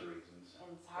just- a bunch of reasons.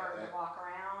 it's hard to Yeah, walk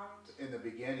around? In the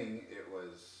beginning, it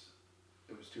was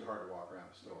too hard to walk around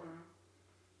the store.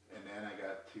 And then I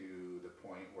got to the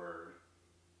point where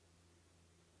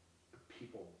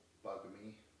people bug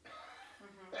me.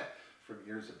 From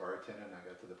years of bartending, I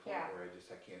got to the point Yeah. where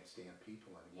I can't stand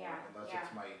people anymore. Yeah, Unless yeah.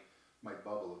 it's my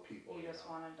bubble of people. You just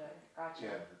know. wanted to, gotcha.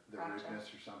 Yeah, the Gotcha.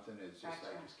 rudeness or something is just,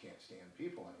 I Gotcha. just can't stand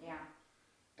people anymore.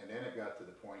 Yeah, And then it got to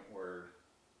the point where,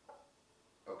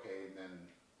 okay, and then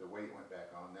the weight went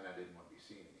back on, then I didn't want to be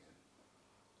seen again.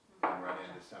 And run Gotcha.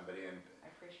 into somebody, and I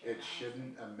appreciate it that.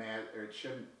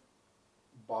 shouldn't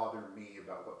bother me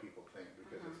about what people think,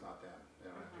 because it's not them. They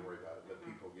don't have to worry about it, but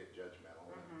people get judgmental,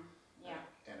 Yeah,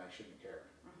 and I shouldn't care.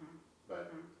 mhm,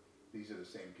 But these are the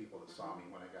same people that saw me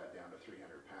when I got down to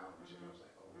 300 pounds, and I was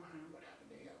like, oh, what happened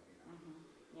to him, you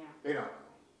know? yeah, They don't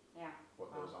know yeah.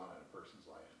 what goes on in a person's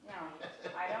life. No,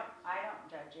 I don't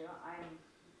judge you. I'm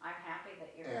happy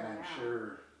that you're And going I'm out.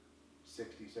 sure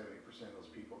 60-70% of those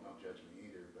people don't judge me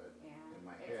either, but Yeah, in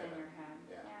my it's head, in your head.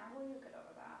 yeah. Yeah, well, you get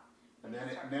over that. And When then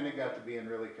you it, start then it feeling got to being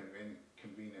really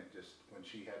convenient, just when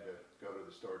she had to go to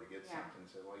the store to get Yeah. something,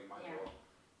 said, well, you might Yeah. as well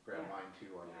grab Yeah. mine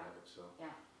too while you're Yeah. at it, so.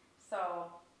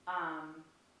 So,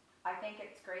 I think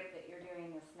it's great that you're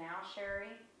doing this now,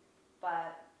 Sherry,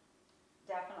 but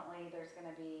definitely there's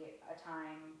gonna be a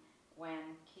time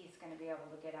when Keith's gonna be able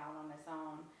to get out on his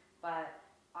own, but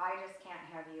I just can't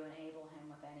have you enable him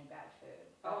with any bad food.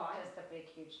 Oh, That's just a big,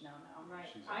 huge no-no. Right,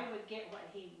 She's I on. would get what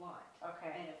he'd want,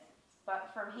 Okay. and if,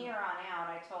 But from here on out,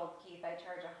 I told Keith I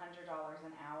charge $100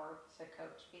 an hour to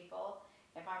coach people.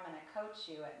 If I'm gonna coach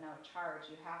you at no charge,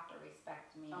 you have to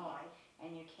respect me,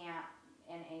 and you can't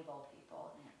enable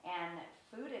people. And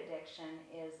food addiction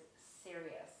is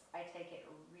serious. I take it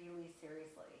really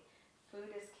seriously. Food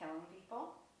is killing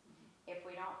people. If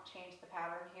we don't change the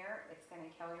pattern here, it's gonna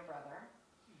kill your brother.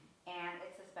 And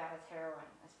it's as bad as heroin,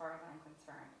 as far as I'm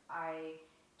concerned. I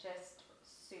just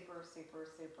super, super,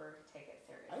 super take it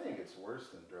seriously. I think it's worse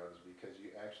than drugs because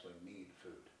you actually need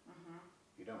food. Mhm.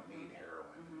 You don't need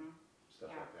heroin Mhm. and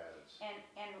stuff Yeah. like that. It's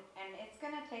And it's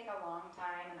gonna take a long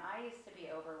time, and I used to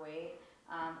be overweight,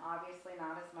 obviously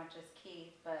not as much as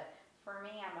Keith, but for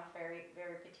me, I'm a very,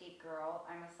 very petite girl.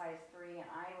 I'm a size 3, and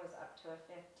I was up to a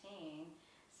 15.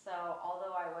 So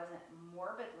although I wasn't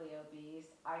morbidly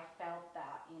obese, I felt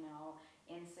that,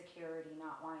 insecurity,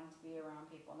 not wanting to be around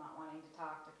people, not wanting to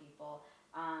talk to people.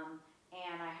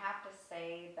 And I have to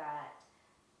say that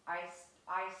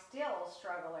I still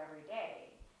struggle every day,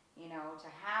 to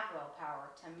have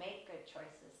willpower, to make good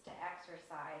choices, to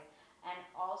exercise. And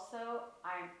also,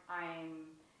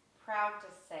 I'm proud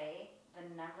to say the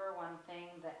number one thing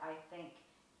that I think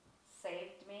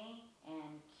saved me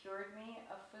and cured me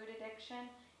of food addiction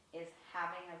is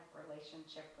having a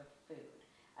relationship with food,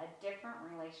 a different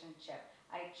relationship.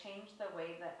 I changed the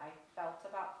way that I felt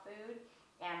about food,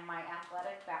 and my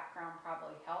athletic background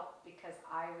probably helped because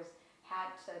I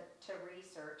had to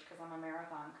research, because I'm a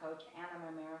marathon coach and I'm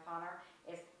a marathoner,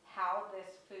 is how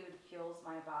this food fuels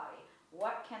my body.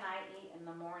 What can I eat in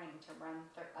the morning to run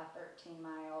a 13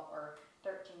 mile or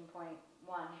 13.1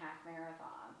 half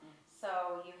marathon?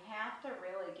 So you have to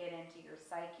really get into your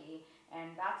psyche,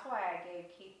 and that's why I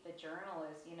gave Keith the journal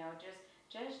is,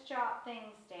 just jot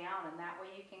things down, and that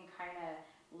way you can kind of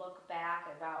look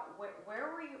back about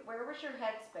where was your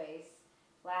headspace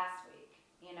last week?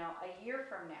 A year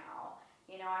from now,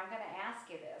 I'm going to ask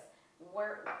you this.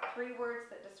 3 words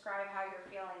that describe how you're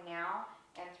feeling now,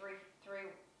 and three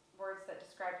words that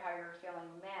describe how you're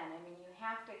feeling then. I mean, you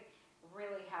have to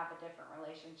really have a different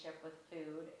relationship with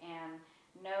food, and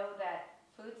know that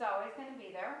food's always going to be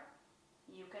there.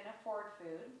 You can afford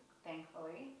food,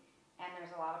 thankfully, and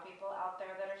there's a lot of people out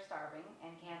there that are starving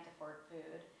and can't afford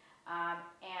food.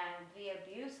 And the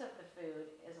abuse of the food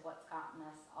is what's gotten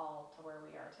us all to where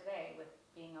we are today with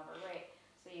being overweight.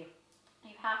 So you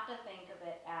have to think of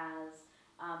it as,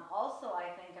 also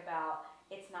I think about,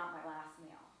 it's not my last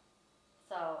meal.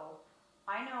 So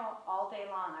I know all day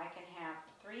long I can have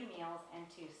 3 meals and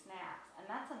 2 snacks, and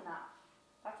that's enough.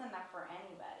 That's enough for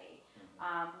anybody.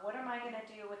 What am I going to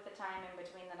do with the time in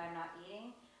between that I'm not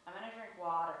eating? I'm going to drink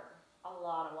water, a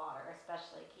lot of water,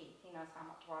 especially Keith. He knows how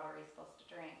much water he's supposed to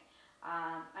drink.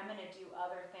 I'm going to do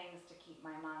other things to keep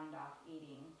my mind off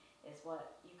eating, is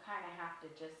what you kind of have to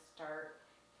just start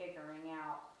figuring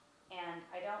out. And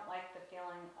I don't like the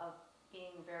feeling of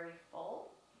being very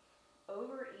full.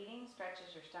 Overeating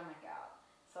stretches your stomach out.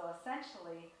 So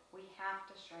essentially, we have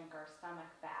to shrink our stomach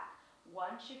back.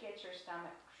 Once you get your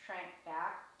stomach shrank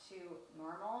back to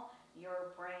normal,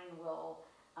 your brain will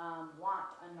want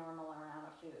a normal amount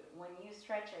of food. When you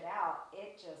stretch it out,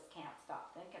 it just can't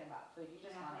stop thinking about food. You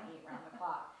just want to eat around the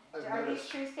clock. Are these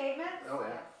true statements? Oh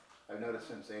yeah. I've noticed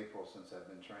since April, since I've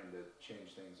been trying to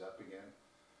change things up again,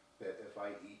 that if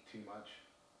I eat too much,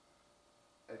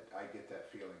 I get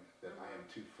that feeling that I am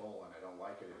too full and I don't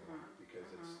like it anymore because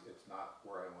it's not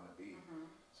where I want to be.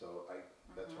 So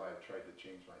that's why I've tried to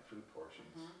change my food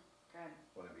portions Good.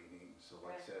 when I'm eating. So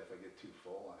like I said, if I get too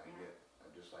full and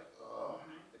I'm just like, oh,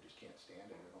 I just can't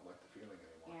stand it. I don't like the feeling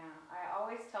anymore. Yeah, I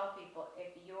always tell people,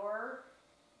 if you're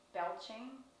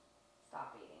belching,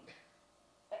 stop eating.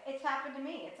 It's happened to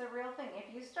me. It's a real thing.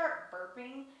 If you start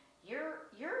burping, your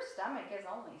stomach is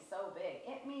only so big.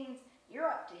 It means you're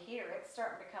up to here. It's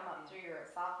starting to come up through your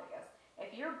esophagus.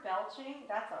 If you're belching,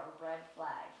 that's a red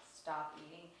flag. Stop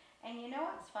eating. And you know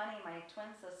what's funny? My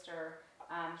twin sister,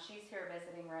 she's here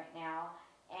visiting right now,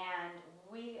 and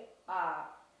we,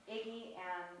 Iggy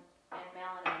and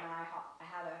Melanie and I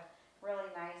had a really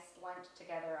nice lunch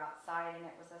together outside, and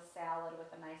it was a salad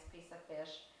with a nice piece of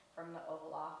fish from the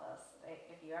Oval Office.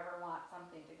 If you ever want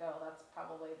something to go, that's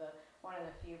probably one of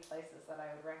the few places that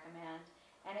I would recommend.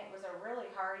 And it was a really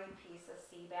hearty piece of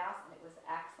sea bass, and it was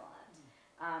excellent,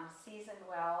 seasoned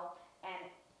well.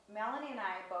 And Melanie and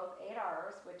I both ate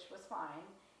ours, which was fine.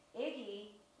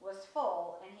 Iggy was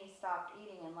full, and he stopped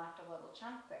eating and left a little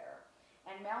chunk there.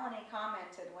 And Melanie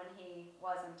commented when he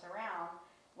wasn't around,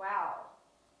 wow,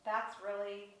 that's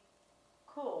really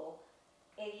cool.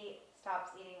 Iggy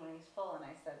stops eating when he's full, and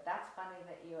I said, that's funny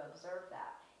that you observed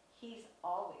that. He's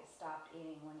always stopped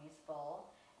eating when he's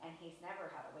full, and he's never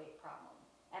had a weight problem.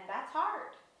 And that's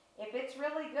hard. If it's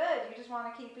really good, you just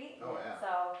want to keep eating Oh, it. yeah.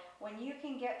 So when you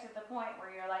can get to the point where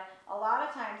you're like, a lot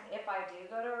of times if I do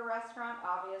go to a restaurant,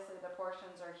 obviously the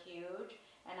portions are huge,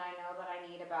 and I know that I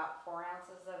need about 4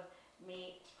 ounces of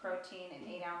meat, protein, and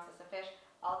 8 ounces of fish.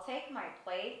 I'll take my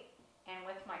plate, and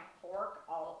with my fork,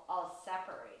 I'll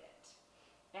separate it.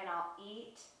 And I'll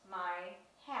eat my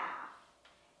half,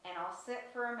 and I'll sit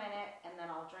for a minute and then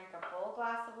I'll drink a full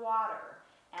glass of water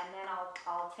and then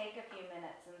I'll take a few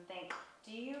minutes and think,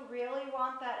 do you really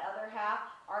want that other half?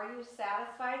 Are you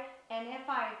satisfied? And if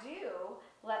I do,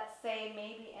 let's say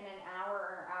maybe in an hour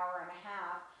or hour and a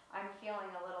half, I'm feeling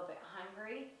a little bit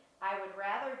hungry, I would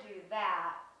rather do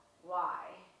that. Why?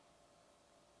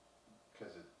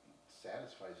 Because it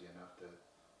satisfies you enough to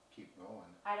keep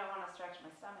going. I don't want to stretch my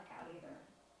stomach out either,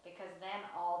 because then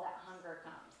all that hunger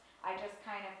comes. I just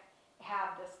kind of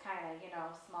have this kind of,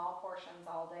 small portions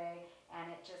all day, and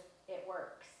it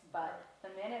works. But the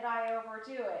minute I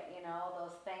overdo it,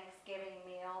 those Thanksgiving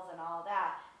meals and all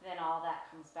that, then all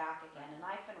that comes back again. And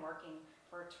I've been working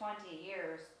for 20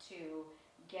 years to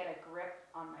get a grip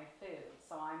on my food.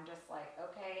 So I'm just like,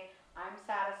 okay, I'm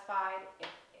satisfied. If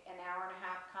an hour and a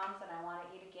half comes and I want to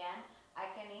eat again,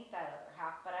 I can eat that other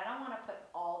half, but I don't want to put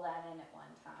all that in at one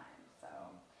time. So,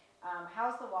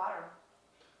 how's the water?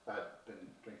 I've been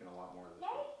drinking a lot more this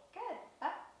Yay, week. good.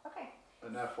 Okay.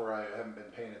 Enough where I haven't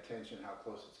been paying attention how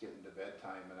close it's getting to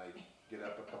bedtime, and I get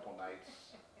up a couple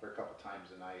nights, or a couple times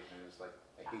a night, and it's like,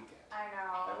 I hate that. I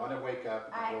I know. want to wake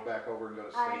up and then go back over and go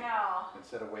to I sleep, know.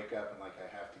 instead of wake up and like I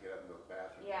have to get up and go to the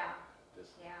bathroom. Yeah.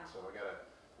 Just, Yeah. So I gotta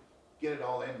get it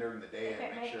all in during the day If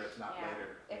and it make sure makes- it's not yeah. later.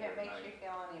 If it later at makes night. you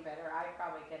feel any better, I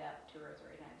probably get up 2 or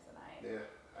 3 times a night. Yeah,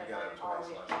 I 'Cause got I'm up twice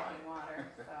always last drinking night. water.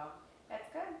 So it's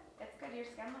good. It's good. Your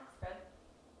skin looks good.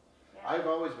 Yeah. I've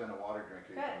always been a water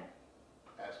drinker. You Good.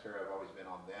 can ask her, I've always been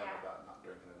on them Yeah. about not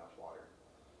drinking enough water.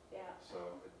 Yeah.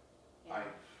 So Yeah.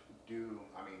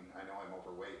 I mean, I know I'm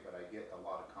overweight, but I get a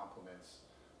lot of compliments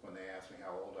when they ask me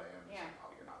how old I am. They say, Yeah. oh,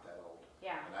 you're not that old.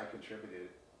 Yeah. And I contributed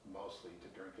mostly to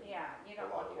drinking. Yeah. You don't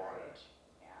a lot look of your water. age.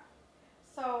 Yeah.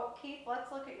 So Keith,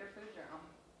 let's look at your food journal.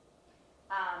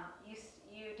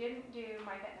 You didn't do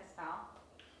MyFitnessPal,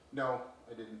 No,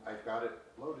 I didn't. I've got it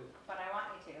loaded. but I want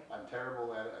you to. I'm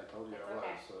terrible at it. I told you It's I was,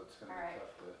 okay. so it's gonna All be right.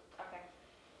 tough to. Okay.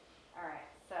 All right.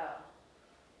 So.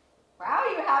 Wow,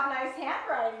 you have nice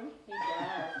handwriting. He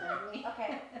does, doesn't he?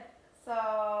 Okay.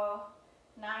 So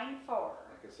 9-4.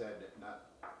 Like I said, it's.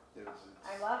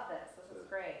 I love this. This is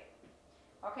great.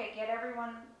 Okay, get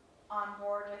everyone on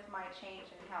board with my change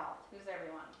in health. Who's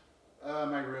everyone?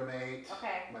 My roommate.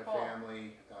 Okay, My cool.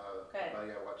 family. Good.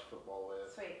 Buddy I watch football with.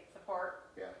 Sweet.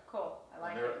 Support. Yeah. Cool. I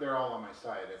like And it. they're all on my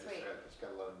side. I Sweet. just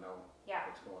gotta let them know Yeah.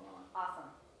 what's going on. Awesome.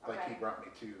 Like he Okay. brought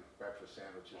me 2 breakfast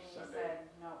sandwiches And you Sunday. said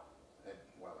no. And,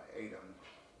 well, I ate them,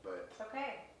 but It's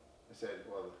okay. I said,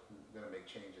 well, I'm gonna make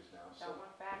changes now. So, Don't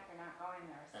look back. You're not going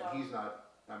there. and So, he's not.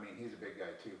 I mean, he's a big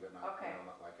guy too, but not Okay.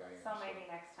 not like I am. so maybe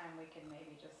next time we can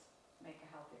maybe just make a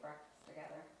healthy breakfast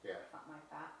together. Yeah. Something like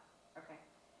that. Okay.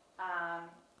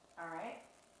 All right.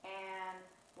 And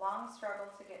long struggle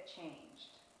to get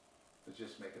changed. It's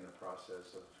just making the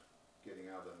process of getting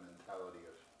out of the mentality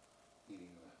of eating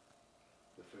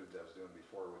the foods I was doing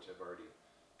before, which I've already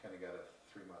kind of got a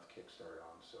 3-month kickstart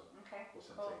on. So Okay, Well,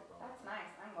 since cool. April. That's nice.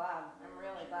 I'm glad. I'm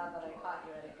really glad that I caught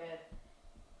you at a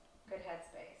good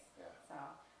headspace. yeah, So,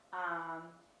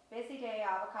 busy day,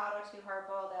 avocado, 2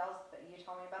 hard-boiled eggs, that you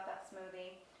told me about that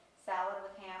smoothie, salad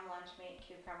with ham, lunch meat,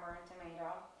 cucumber, and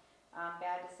tomato.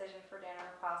 Bad decision for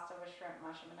dinner, pasta with shrimp,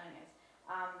 mushroom, and onions.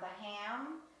 The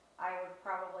ham, I would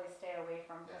probably stay away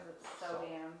from because Yeah, it's salt,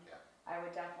 sodium. yeah. I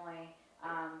would definitely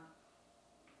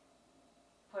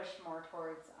push more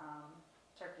towards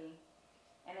turkey.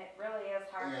 And it really is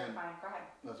hard to And- find. Go ahead.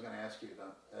 I was gonna ask you,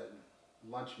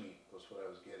 lunch meat was what I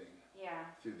was getting Yeah.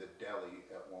 through the deli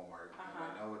at Walmart, and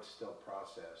I know it's still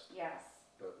processed. Yes.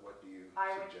 But what do you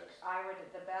I would, suggest?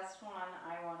 the best one,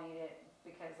 I won't eat it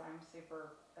because I'm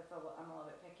I'm a little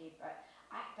bit picky, but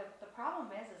the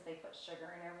problem is they put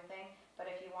sugar in everything, but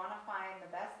if you wanna find the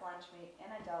best lunch meat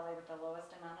in a deli with the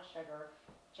lowest amount of sugar,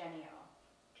 Jennie-O.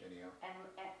 Jenny-O?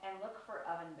 And look for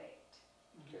oven baked.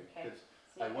 Okay, Okay, because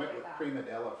So I you went do with that. Prima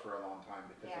Della for a long time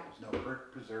because Yeah. there was no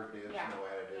preservatives, Yeah, no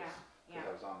additives. Yeah, Because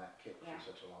I was on that kick Yeah. for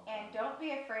such a long and time. don't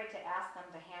be afraid to ask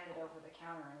them to hand it over the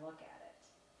counter and look at it.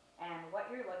 And what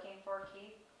you're looking for,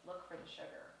 Keith, look for the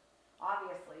sugar.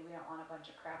 Obviously, we don't want a bunch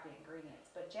of crappy ingredients,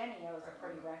 but Jennie-O is a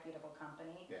pretty reputable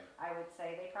company. Yeah. I would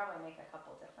say they probably make a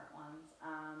couple different ones,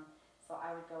 so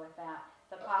I would go with that.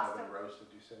 The Oven pasta, roast,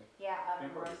 did you say? yeah, oven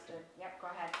Yeah, go ahead. roasted. Yep, go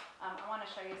ahead. I want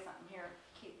to show you something here,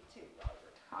 Keith, too, while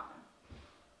you're talking.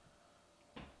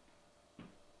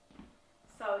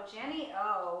 So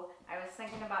Jennie-O, I was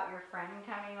thinking about your friend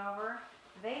coming over.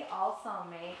 They also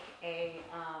make a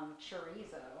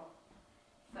chorizo.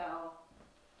 So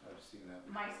I've seen that.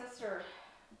 my sister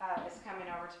is coming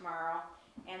over tomorrow,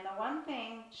 and the one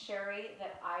thing, Sherry,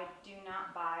 that I do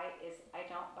not buy is I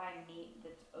don't buy meat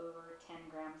that's over 10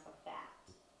 grams of fat.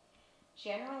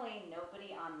 Generally,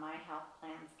 nobody on my health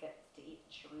plans gets to to eat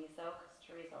chorizo because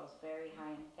chorizo is very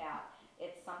high in fat.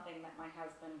 It's something that my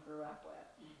husband grew up with.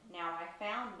 Now I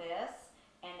found this,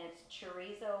 and it's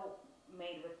chorizo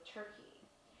made with turkey.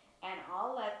 And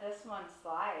I'll let this one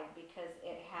slide because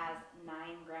it has 9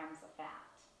 grams of fat.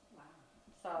 Wow.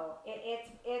 So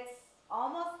it's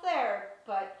almost there,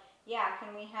 but yeah,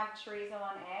 can we have chorizo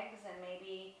and eggs and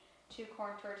maybe 2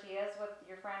 corn tortillas with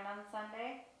your friend on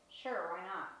Sunday? Sure, why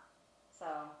not? So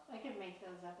I could make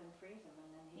those up and freeze them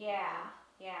and then. yeah.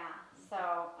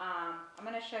 So I'm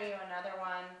gonna show you another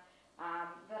one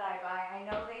that I buy. I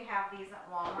know they have these at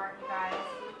Walmart, you guys,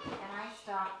 and I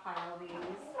stockpile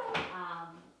these.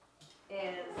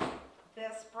 Is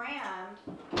this brand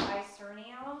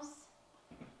Isernio's?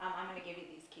 I'm gonna give you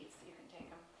these keys so you can take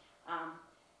them.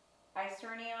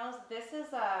 Isernio's. This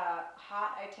is a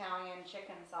hot Italian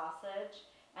chicken sausage,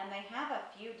 and they have a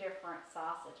few different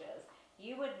sausages.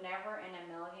 You would never in a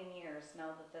million years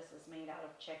know that this is made out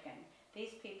of chicken.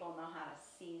 These people know how to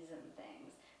season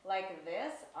things. Like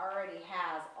this already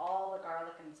has all the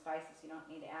garlic and spices. You don't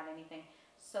need to add anything.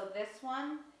 So this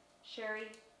one,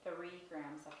 Sherry, 3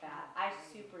 grams of fat. I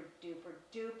super duper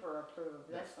duper approve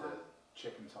That's this one. the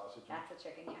chicken sausage. That's a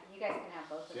chicken, yeah. You guys can have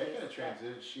both of See, I these. kind of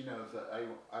transition. She knows that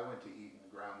I went to eating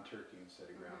ground turkey instead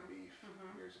of ground beef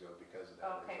Mhm. years ago because of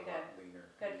that. Okay, It was a lot leaner.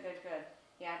 Good.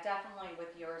 Yeah, definitely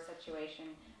with your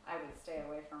situation, I would stay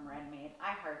away from red meat.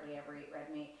 I hardly ever eat red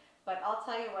meat. But I'll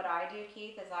tell you what I do,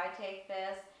 Keith, is I take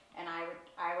this and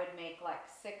I would make like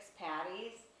 6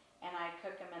 patties and I'd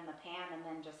cook them in the pan and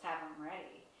then just have them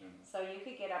ready. Mhm. So you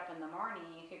could get up in the morning,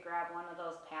 you could grab one of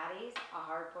those patties, a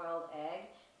hard-boiled egg,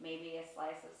 maybe a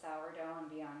slice of sourdough and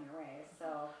be on your way.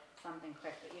 So something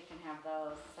quick that you can have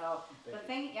those. So the Thank you.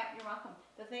 thing, yep, you're welcome.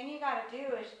 The thing you gotta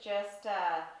do is just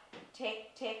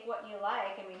take what you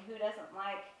like. I mean, who doesn't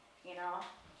like,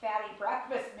 fatty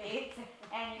breakfast meats?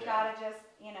 And you Yeah. gotta just,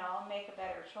 make a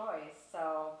better choice.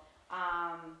 So,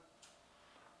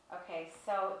 okay,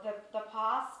 so the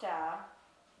pasta,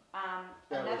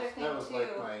 another thing that was too.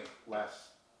 like my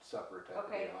last supper type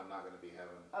Okay. of deal. I'm not going to be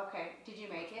having. Okay, did you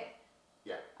make it?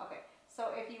 Yeah. Okay, so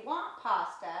if you want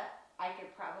pasta, I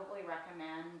could probably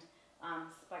recommend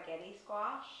spaghetti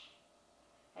squash.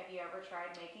 Have you ever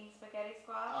tried making spaghetti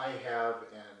squash? I have,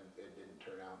 and it didn't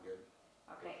turn out good.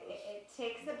 Okay, was it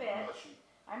takes a bit. Mushy.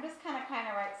 I'm just kind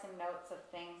of write some notes of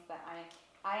things that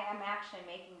I am actually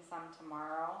making some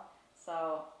tomorrow.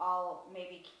 So I'll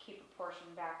maybe keep a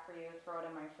portion back for you, throw it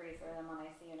in my freezer, and then when I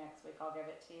see you next week, I'll give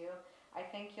it to you. I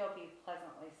think you'll be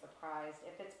pleasantly surprised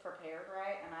if it's prepared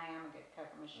right, and I am a good cook,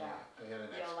 I'm a chef. I had an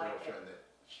You'll like ex-girlfriend that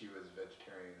she was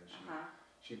vegetarian, and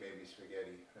she made me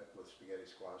spaghetti with spaghetti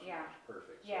squash. Yeah. And it was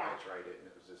perfect. So Yeah. I tried it, and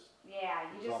it was just Yeah,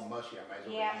 it you was just all mushy. I might as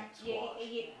well yeah,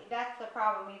 eat squash. that's the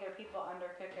problem. Either people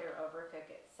undercook it or overcook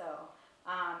it. So,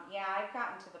 yeah, I've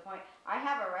gotten to the point. I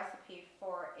have a recipe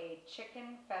for a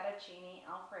chicken fettuccine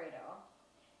alfredo,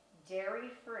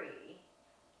 dairy-free,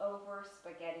 over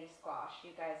spaghetti squash.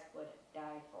 You guys would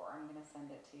die for. I'm gonna send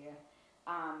it to you.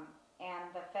 And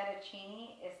the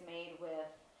fettuccine is made with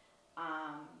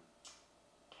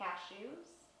cashews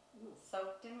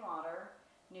soaked in water,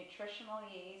 nutritional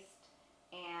yeast,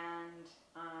 and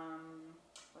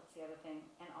what's the other thing?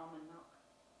 And almond milk.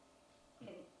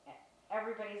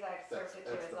 Everybody's I've served it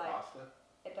to That's is the like, pasta.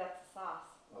 that's the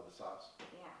sauce. Oh, the sauce.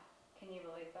 Yeah. Can you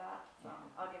believe that? So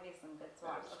I'll give you some good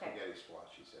Yeah, squash. it was Okay. spaghetti squash.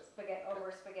 She said. Spaghetti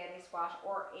over spaghetti squash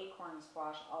or acorn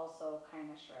squash also kind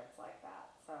of shreds like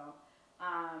that. So,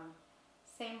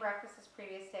 same breakfast as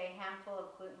previous day. Handful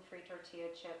of gluten-free tortilla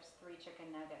chips, 3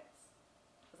 chicken nuggets.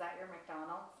 Was that your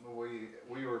McDonald's?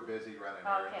 We were busy running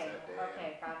errands Okay. that day.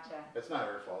 Okay. Gotcha. And it's not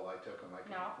her fault. I took them. I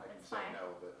can No, I can it's say fine.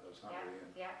 no, but it was not Yeah, really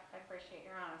in. yeah, I appreciate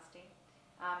your honesty.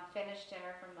 Finished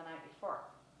dinner from the night before.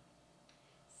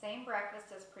 Same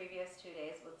breakfast as previous 2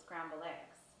 days with scrambled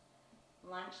eggs.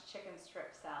 Lunch, chicken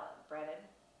strip salad, breaded.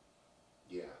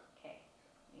 Yeah. Okay,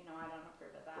 I don't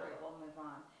approve of that, Right. but we'll move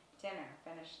on. Dinner,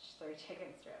 finished 3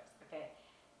 chicken strips. Okay,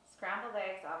 scrambled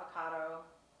eggs, avocado,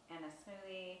 and a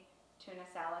smoothie, tuna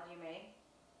salad you made.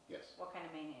 Yes. What kind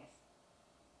of mayonnaise?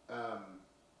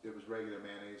 It was regular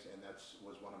mayonnaise, and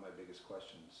was one of my biggest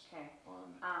questions Okay,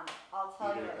 on I'll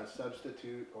tell you. either a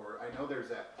substitute or I know there's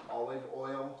that olive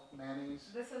oil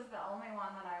mayonnaise. This is the only one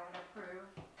that I would approve,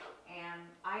 and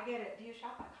I get it. Do you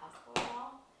shop at Costco at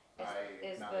all?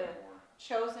 Is Not the anymore.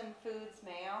 Chosen Foods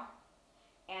mayo,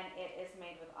 and it is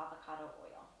made with avocado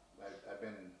oil. I've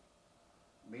been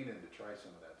meaning to try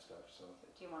some of that stuff. So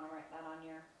Do you want to write that on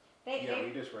your? yeah, we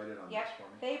just write it on Yep, this for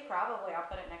me. they probably. I'll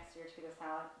put it next to your tuna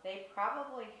salad. They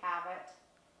probably have it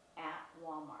at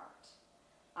Walmart.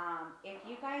 If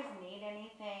you guys need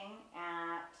anything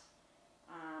at,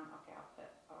 okay, I'll put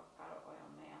avocado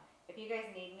you guys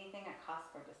need anything at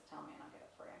Costco, just tell me and I'll get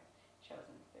it for you.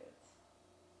 Chosen Foods.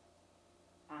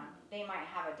 They might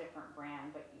have a different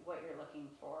brand, but what you're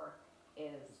looking for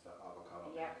is, It's the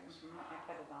avocado yep, mayonnaise. I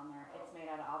put it on there. It's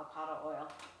made out of avocado oil.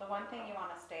 The one thing you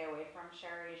want to stay away from,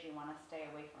 Sherry, is you want to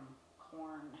stay away from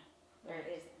corn. There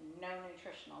is no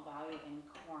nutritional value in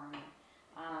corn.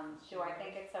 Do I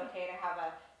think it's okay to have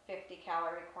a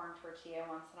 50-calorie corn tortilla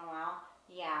once in a while?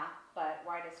 Yeah, but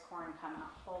why does corn come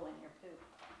out full in your poop?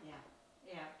 Yeah.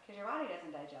 Because your body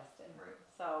doesn't digest it. Right.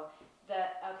 So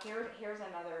here's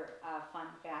another fun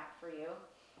fact for you.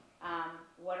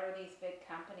 What are these big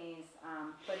companies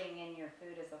putting in your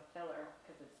food as a filler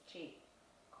because it's cheap?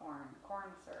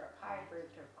 Corn syrup, high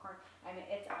fructose corn. I mean,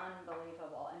 it's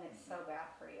unbelievable, and it's so bad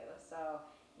for you. So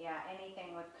yeah,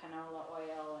 anything with canola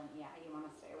oil, and yeah, you want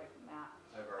to stay away from that.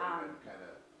 I've already been kind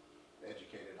of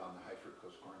educated on the high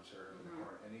fructose corn syrup and the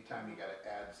corn. Anytime you got to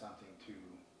add something to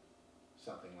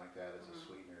something like that as a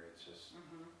sweetener, it's just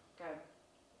Good.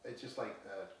 it's just like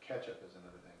ketchup is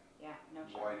another thing. Yeah, no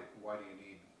sugar. Why do you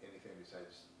need anything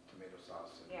besides tomato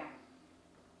sauce and, Yeah.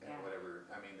 and Yeah. whatever?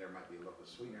 I mean, there might be a little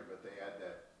sweetener, but they add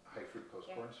that high fructose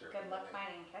Yeah. corn syrup. Good and luck they,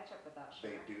 finding ketchup without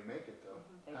sugar. they do make it though.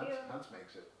 They Hunt's, do. Hunt's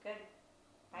makes it, Good.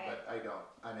 but I don't.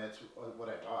 I mean, it's what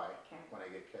I buy Okay. when I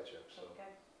get ketchup. So That's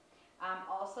good.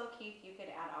 Also, Keith, you could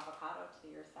add avocado to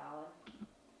your salad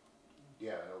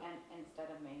yeah, it'll, and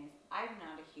instead of mayonnaise. I'm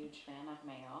not a huge fan of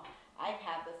mayo. I've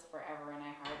had this forever and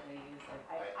I hardly use it.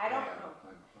 I don't am. know.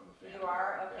 I'm a fan. You of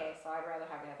are? that, Okay, so I'd rather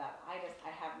have you have that. I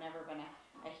have never been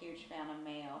a huge fan of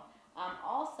mayo.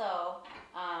 Also,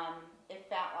 if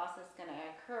fat loss is gonna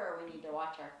occur, we need to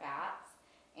watch our fats.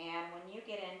 And when you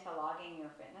get into logging your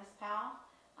Fitness Pal,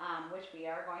 which we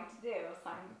are going to do,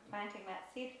 so I'm planting that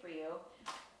seed for you,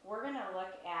 we're gonna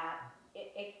look at,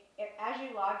 as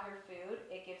you log your food,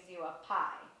 it gives you a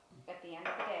pie at the end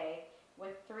of the day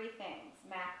with 3 things.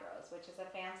 Macros, which is a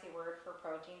fancy word for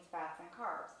proteins, fats, and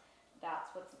carbs. That's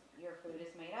what your food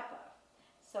is made up of.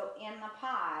 So in the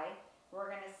pie, we're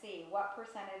gonna see what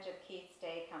percentage of Keith's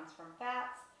day comes from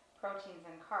fats, proteins,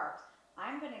 and carbs.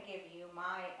 I'm gonna give you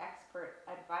my expert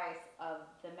advice of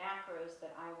the macros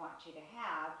that I want you to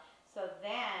have. So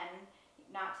then,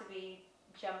 not to be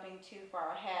jumping too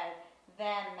far ahead,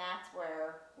 then that's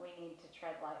where we need to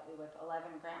tread lightly with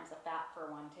 11 grams of fat for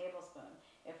 1 tablespoon.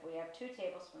 If we have 2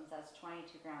 tablespoons, that's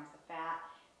 22 grams of fat.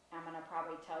 I'm gonna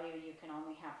probably tell you you can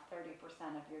only have 30%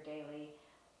 of your daily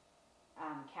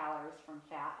calories from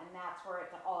fat, and that's where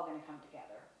it's all gonna come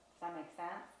together. Does that make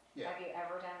sense? Yeah. Have you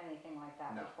ever done anything like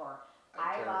that No. before? I'm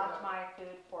I terrible logged at it. my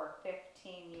food for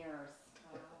 15 years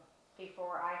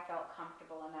before I felt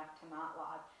comfortable enough to not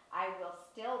log. I will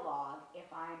still log if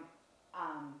I'm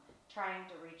trying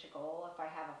to reach a goal, if I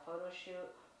have a photo shoot,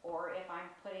 or if I'm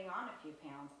putting on a few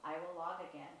pounds, I will log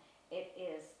again. It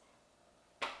is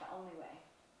the only way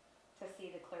to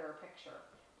see the clearer picture.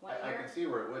 When I you're, can see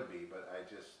where it would be, but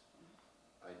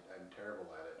I'm terrible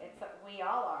at it. we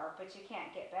all are, but you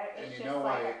can't get better. And It's you just know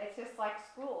like why- it's just like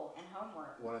school and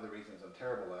homework. One of the reasons I'm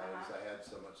terrible at it is Uh-huh. I had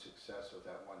so much success with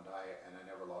that one diet and I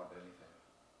never logged anything.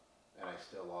 And I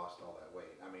still lost all that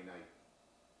weight. I mean,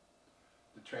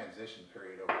 the transition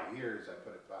period over the years, I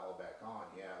put it all back on,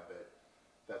 yeah, but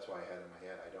that's why I had in my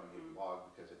head, I don't need to log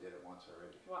because I did it once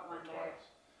already. What or one day? twice.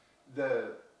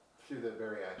 Through the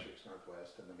Bariatrics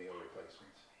Northwest and the meal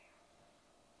replacements.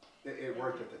 It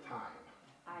worked at the time,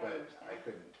 I but understand. I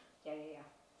couldn't. Yeah.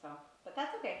 So, but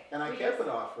that's okay. And I We kept just-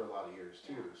 it off for a lot of years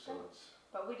too, Yeah, so good. it's,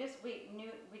 But we just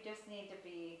need to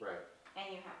be, right.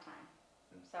 and you have time.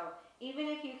 Mm. So even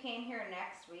if you came here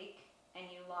next week and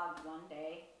you logged 1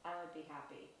 day, I would be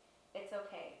happy. It's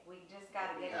okay. We just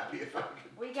gotta I'd be get happy it. if I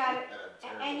could We do got that. it. I'm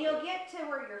terrible And at you'll it. get to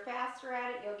where you're faster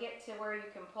at it. You'll get to where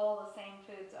you can pull the same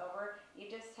foods over.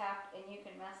 You just have, and you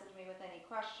can message me with any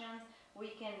questions.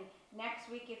 We can, next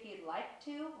week if you'd like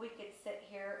to, we could sit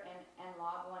here and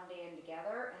log 1 day in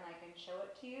together and I can show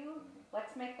it to you. Mhm.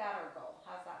 Let's make that our goal.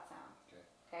 How's that sound? Okay.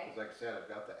 Okay? 'Cause like I said, I've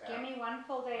got the app. Give me 1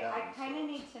 full day. I done, kind of so-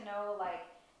 need to know like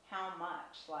how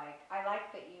much. Like I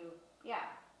like that you,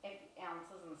 if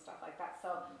ounces and stuff like that. So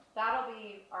Mhm. that'll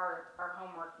be our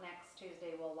homework next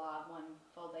Tuesday. We'll log 1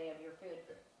 full day of your food,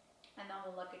 Okay. and then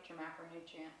we'll look at your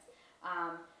macronutrients.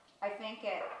 I think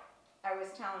I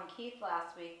was telling Keith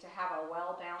last week to have a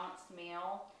well balanced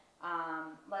meal.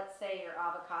 Let's say your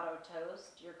avocado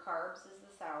toast, your carbs is the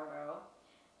sourdough,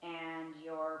 and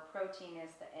your protein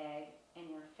is the egg, and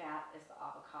your fat is the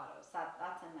avocado. So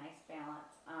that's a nice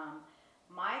balance.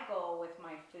 My goal with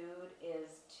my food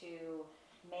is to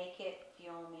make it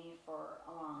fuel me for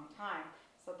a long time.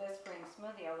 So this green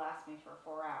smoothie will last me for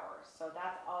 4 hours. So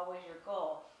that's always your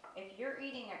goal. If you're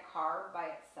eating a carb by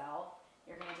itself,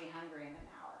 you're gonna be hungry in an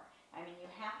hour. I mean, you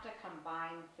have to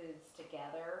combine foods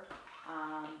together.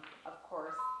 Of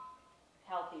course,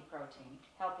 healthy protein,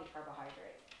 healthy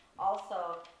carbohydrates.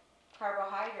 Also,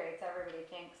 carbohydrates, everybody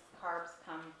thinks carbs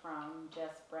come from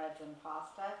just breads and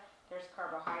pasta. There's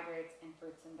carbohydrates in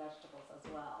fruits and vegetables as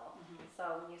well.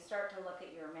 So when you start to look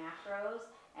at your macros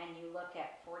and you look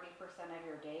at 40% of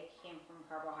your day came from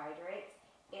carbohydrates,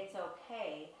 it's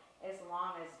okay as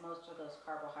long as most of those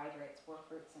carbohydrates were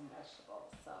fruits and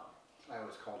vegetables. So I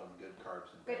always called them good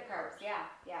carbs and good bad carbs, yeah,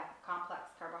 yeah.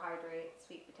 Complex carbohydrates,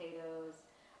 sweet potatoes.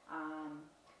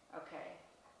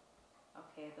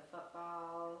 Okay, the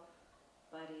football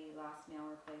buddy last meal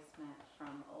replacement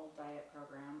from old diet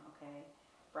program. Okay,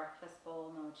 breakfast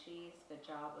bowl, no cheese. Good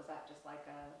job. Was that just like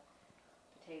a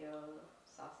potato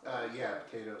sausage? Yeah,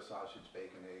 potato, sausage,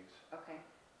 bacon, eggs. Okay.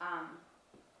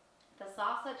 The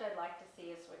sausage I'd like to see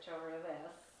is switch over to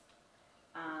this.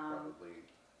 Probably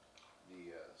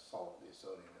the salt, the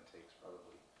sodium intake's probably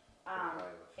pretty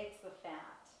high with It's the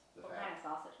fat. the What fat. kind of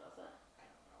sausage was it?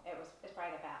 I don't know. It's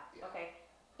probably the fat. Yeah. Okay.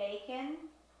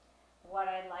 Bacon. What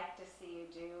I'd like to see you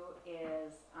do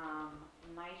is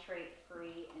nitrate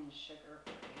free and sugar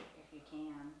free if you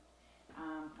can.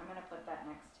 I'm gonna put that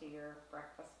next to your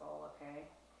breakfast bowl, okay?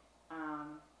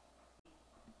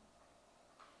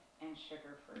 And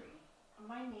sugar free.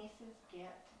 My nieces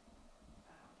get,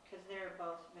 cause they're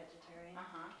both vegetarian,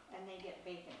 and they get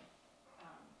bacon.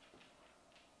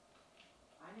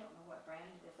 I don't know what brand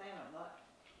it is, I haven't looked,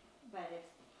 but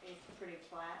it's pretty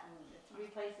flat and it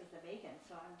replaces the bacon,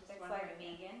 so I'm just It's wondering. like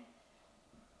vegan,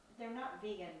 They're not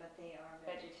vegan, but they are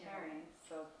vegetarian. vegetarian,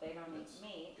 so they don't eat It's-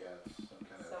 meat. Yeah, it's some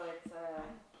kind So of it's a,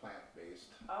 plant-based,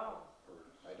 oh, or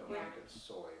I don't Yeah. think it's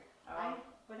soy. oh.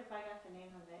 What if I got the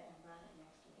name of it and brought it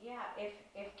next week? Yeah,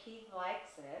 if Keith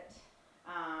likes it,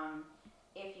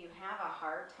 if you have a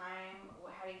hard time,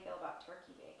 how do you feel about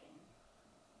turkey bacon?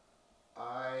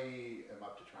 I am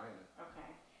up to trying it. Okay.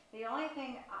 The only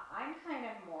thing, I'm kind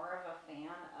of more of a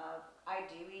fan of, I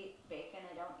do eat bacon,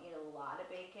 I don't eat a lot of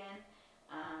bacon,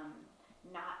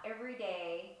 not every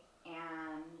day,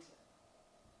 and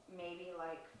maybe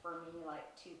like for me, like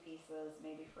 2 pieces,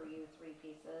 maybe for you 3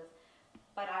 pieces.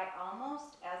 But I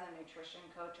almost, as a nutrition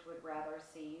coach, would rather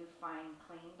see you find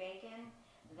clean bacon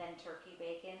than turkey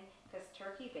bacon, because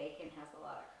turkey bacon has a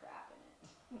lot of crap in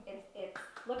it. It's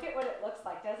look at what it looks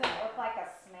like. Doesn't it look like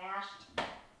a smashed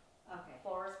Okay.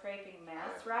 floor scraping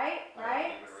mess, right? I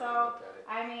Right? haven't even So, really looked at it.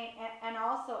 I mean, and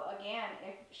also, again,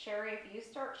 if Sherry, if you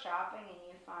start shopping and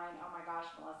you find, oh my gosh,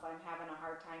 Melissa, I'm having a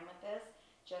hard time with this,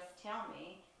 just tell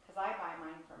me, because I buy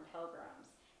mine from Pilgrims,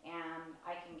 and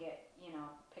I can get,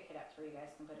 pick it up for you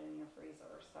guys, can put it in your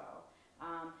freezer, so.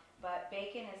 But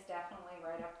bacon is definitely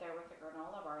right up there with the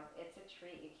granola bars. It's a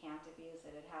treat, you can't abuse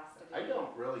it, it has to be. I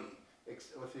don't really,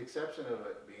 with the exception of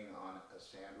it being on a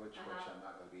sandwich, which Uh-huh. I'm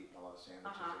not gonna be eating a lot of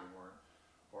sandwiches Uh-huh. anymore,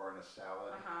 or in a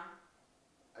salad,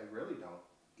 I really don't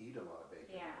eat a lot of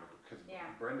bacon Yeah. anymore, because Yeah.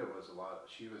 Brenda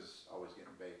she was always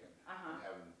getting bacon, Uh-huh. and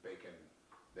having bacon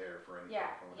there for anything,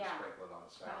 Yeah, if I want yeah. to sprinkle it on a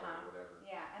salad Uh-huh. or whatever.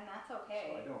 Yeah, and that's So I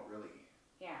okay, don't really,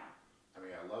 yeah, I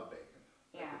mean, I love bacon.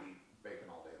 Yeah. I could eat bacon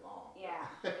all day long. yeah,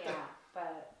 yeah,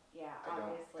 but, yeah, I don't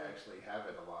obviously. actually have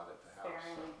it a lot at the house,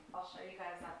 so. Sparingly. I'll show you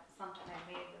guys something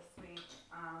I made this week.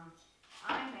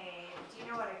 Do you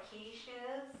know what a quiche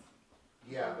is?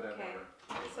 Yeah, but I've Okay. never.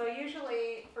 So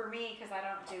usually for me, because I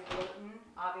don't do gluten,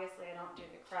 obviously I don't do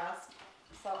the crust.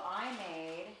 So I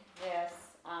made this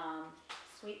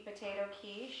sweet potato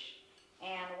quiche.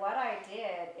 And what I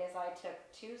did is I took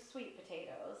 2 sweet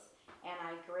potatoes and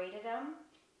I grated them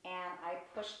and I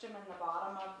pushed them in the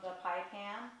bottom of the pie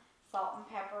pan, salt and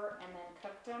pepper, and then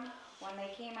cooked them. When they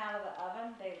came out of the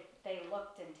oven, they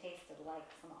looked and tasted like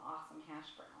some awesome hash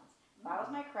browns. So that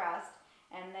was my crust.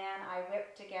 And then I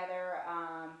whipped together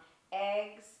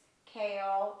eggs,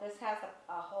 kale. This has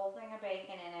a whole thing of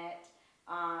bacon in it.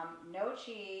 No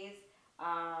cheese,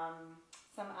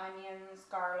 some onions,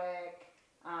 garlic,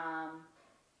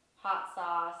 hot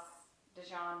sauce,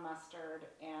 Dijon mustard,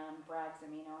 and Bragg's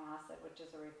amino acid, which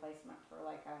is a replacement for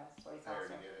like a soy I sauce.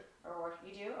 already did it. Or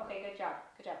you do? Okay, good job.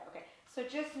 Good job. Okay. So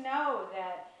just know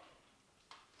that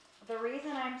the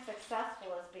reason I'm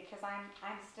successful is because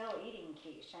I'm still eating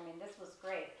quiche. I mean, this was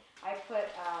great. I put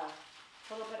a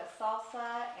little bit of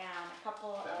salsa and a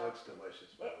couple That of looks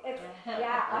delicious, by the way. it's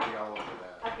yeah, I'd be all over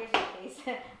that. I'll give you a piece.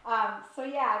 So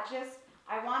yeah, just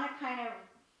I want to kind of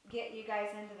get you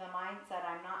guys into the mindset.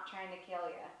 I'm not trying to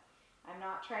kill you. I'm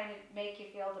not trying to make you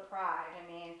feel deprived. I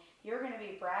mean, you're going to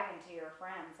be bragging to your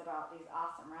friends about these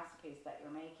awesome recipes that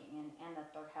you're making and that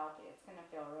they're healthy. It's going to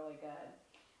feel really good.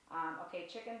 Okay,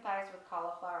 chicken thighs with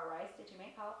cauliflower rice. Did you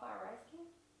make cauliflower rice, Keith?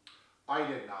 I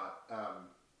did not.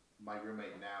 My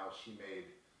roommate now, she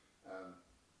made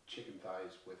chicken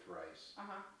thighs with rice,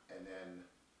 Uh-huh. and then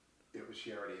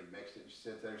she already had mixed it. She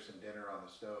said there's some dinner on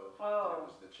the stove. Oh. And it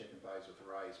was the chicken thighs with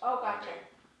rice. Oh, but I gotcha. made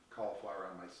cauliflower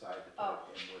on my side to put Oh.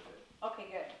 it in with it.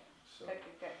 Okay, good. So,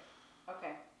 Good.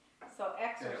 Okay. So and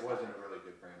exercise. it wasn't a really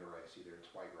good brand of rice either.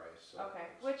 It's white rice. So Okay,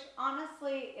 it's- which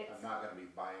honestly, it's, I'm not gonna be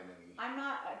buying any. I'm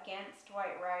not against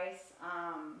white rice,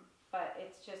 but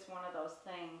it's just one of those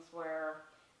things where,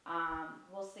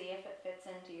 we'll see if it fits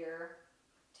into your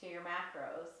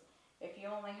macros. If you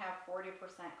only have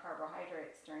 40%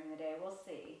 carbohydrates during the day, we'll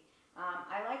see.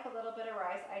 I like a little bit of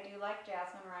rice. I do like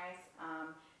jasmine rice,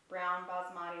 brown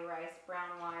basmati rice,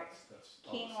 brown white, That's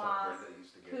all the quinoa, stuff Brenda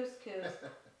used to get. couscous.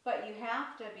 But you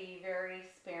have to be very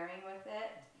sparing with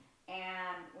it,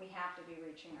 and we have to be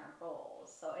reaching our goals.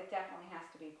 So it definitely has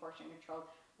to be portion controlled.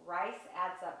 Rice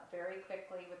adds up very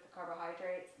quickly with the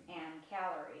carbohydrates and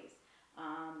calories.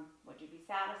 Would you be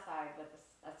satisfied with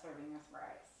a serving of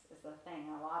rice is the thing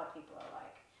a lot of people are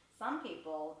like. Some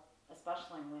people,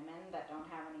 especially women that don't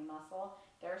have any muscle,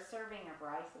 their serving of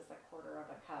rice is a quarter of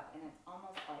a cup, and it's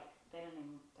almost like they're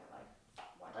like,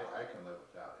 what? I can live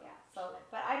without it. Yeah, so,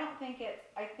 but I don't think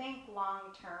I think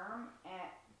long term,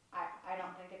 I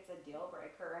don't think it's a deal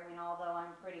breaker. I mean, although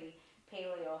I'm pretty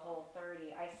paleo whole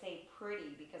 30, I say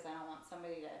pretty because I don't want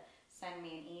somebody to send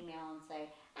me an email and say,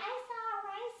 I saw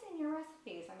rice in your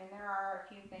recipes. I mean, there are a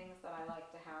few things that I like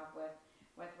to have with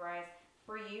rice.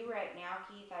 For you right now,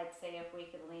 Keith, I'd say if we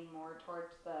could lean more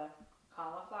towards the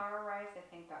cauliflower rice, I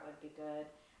think that would be good.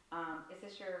 Is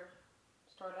this your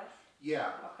store list?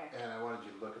 Yeah, Okay. and I wanted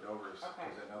you to look it over because Okay.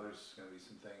 I know there's going to be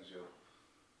some things you'll.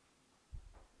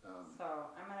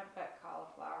 So I'm gonna put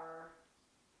cauliflower.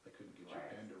 I couldn't get your Right.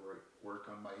 pen to work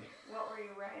on my. What were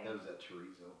you writing? That was that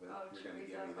chorizo, but Oh, you're going to chorizo,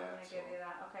 give me I'm that. gonna So. give you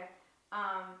that, okay.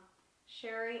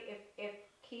 Sherry, if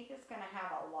Keith is gonna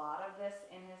have a lot of this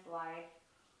in his life,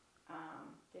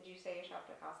 did you say you shopped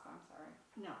at Costco? I'm sorry.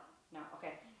 No, No,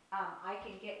 okay. I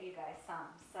can get you guys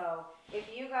some. So if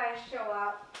you guys show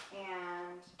up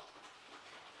and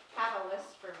have a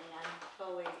list for me, I'm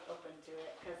totally open to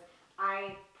it because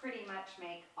I pretty much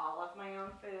make all of my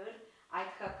own food. I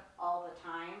cook all the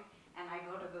time and I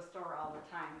go to the store all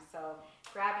the time. So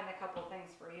grabbing a couple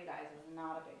things for you guys is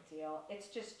not a big deal. It's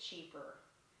just cheaper.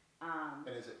 And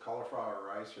is it cauliflower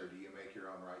rice, or do you make your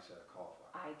own rice out of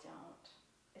cauliflower? I don't.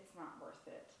 It's not worth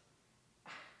it.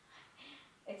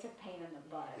 It's a pain in the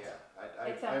butt. Yeah,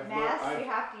 It's a I've mess. Looked, You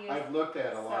have to use. I've looked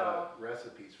at a lot So, of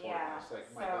recipes for yeah, it. And it's like,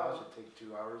 my so- gosh, it takes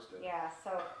 2 hours to. Yeah,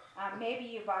 so maybe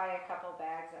you buy a couple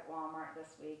bags at Walmart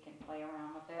this week and play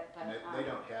around with it. But And they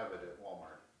don't have it at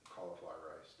Walmart, cauliflower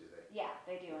rice, do they? Yeah,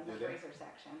 they do in the Do they? freezer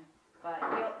section. But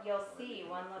you'll Well, see maybe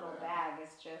one look for little that. bag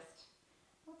is just,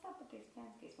 what's up with these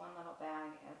Penskes? One little bag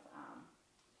is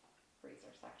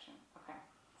freezer section. Okay,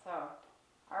 so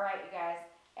all right, you guys.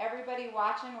 Everybody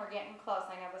watching, we're getting close.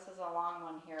 I know this is a long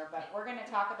one here, but we're going to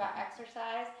talk about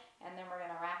exercise and then we're going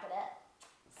to wrap it up.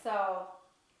 So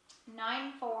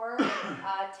 9-4,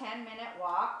 10-minute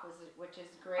walk, which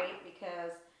is great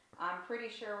because I'm pretty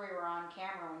sure we were on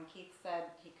camera when Keith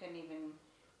said he couldn't even,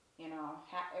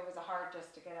 it was hard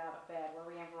just to get out of bed. Were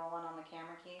we rolling on the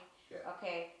camera, Keith? Yeah.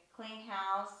 Okay, clean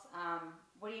house.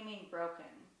 What do you mean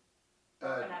broken?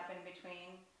 Broken up in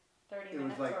between 30 It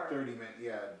was minutes like or? 30 minutes,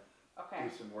 yeah, Okay,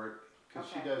 do some work. Because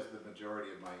she Okay. does the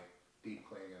majority of my deep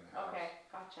cleaning in the house. okay,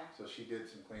 gotcha. So she did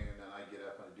some cleaning, and then I get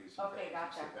up and I do some Okay, things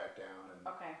gotcha. and sit back down, and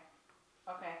Okay,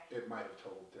 okay, it might have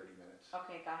totaled 30 minutes.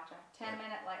 okay, gotcha.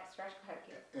 10-minute light stretch, go ahead,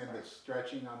 Keith. And the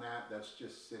stretching on that's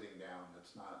just sitting down,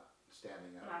 that's not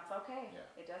standing up. That's okay,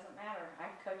 Yeah. it doesn't matter.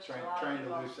 I've coached a Trying, lot of trying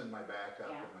to people. loosen my back up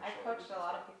Yeah, and my I've shoulders. coached a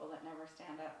lot of people that never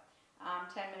stand up.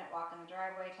 10-minute walk in the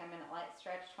driveway, 10-minute light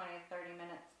stretch, 20 to 30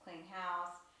 minutes clean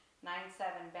house,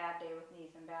 9-7 bad day with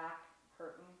knees and back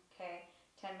hurting, okay?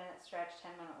 10-minute stretch,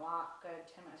 10-minute walk, good,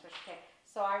 10-minute stretch, okay.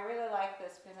 So I really like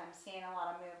this because I'm seeing a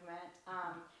lot of movement.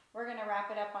 We're gonna wrap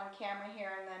it up on camera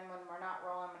here, and then when we're not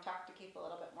rolling, we'll talk to Keith a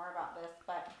little bit more about this.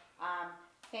 But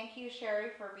thank you, Sherry,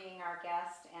 for being our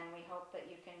guest, and we hope that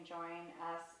you can join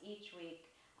us each week.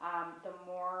 The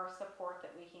more support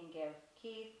that we can give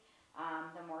Keith,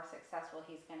 the more successful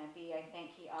he's going to be. I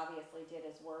think he obviously did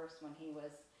his worst when he was,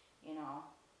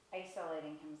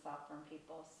 isolating himself from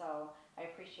people. So I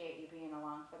appreciate you being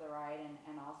along for the ride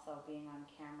and also being on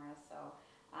camera. So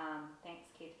thanks,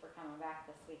 Keith, for coming back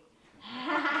this week.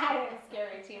 I didn't scare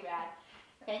you too bad.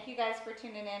 Thank you guys for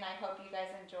tuning in. I hope you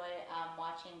guys enjoy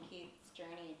watching Keith's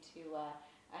journey to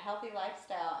a healthy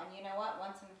lifestyle. And you know what?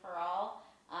 Once and for all,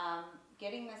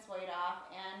 getting this weight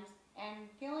off and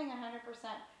feeling 100%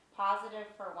 positive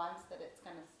for once that it's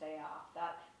gonna stay off.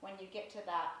 That, when you get to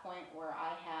that point where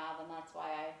I have, and that's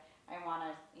why I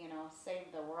wanna, you know,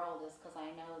 save the world, is cause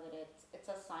I know that it's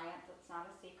a science, it's not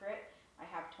a secret. I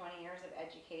have 20 years of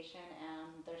education,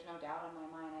 and there's no doubt in my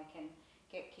mind I can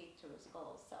get Keith to his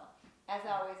goals. So, as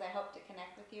always, I hope to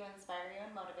connect with you, inspire you,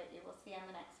 and motivate you. We'll see you on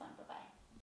the next one. Bye-bye.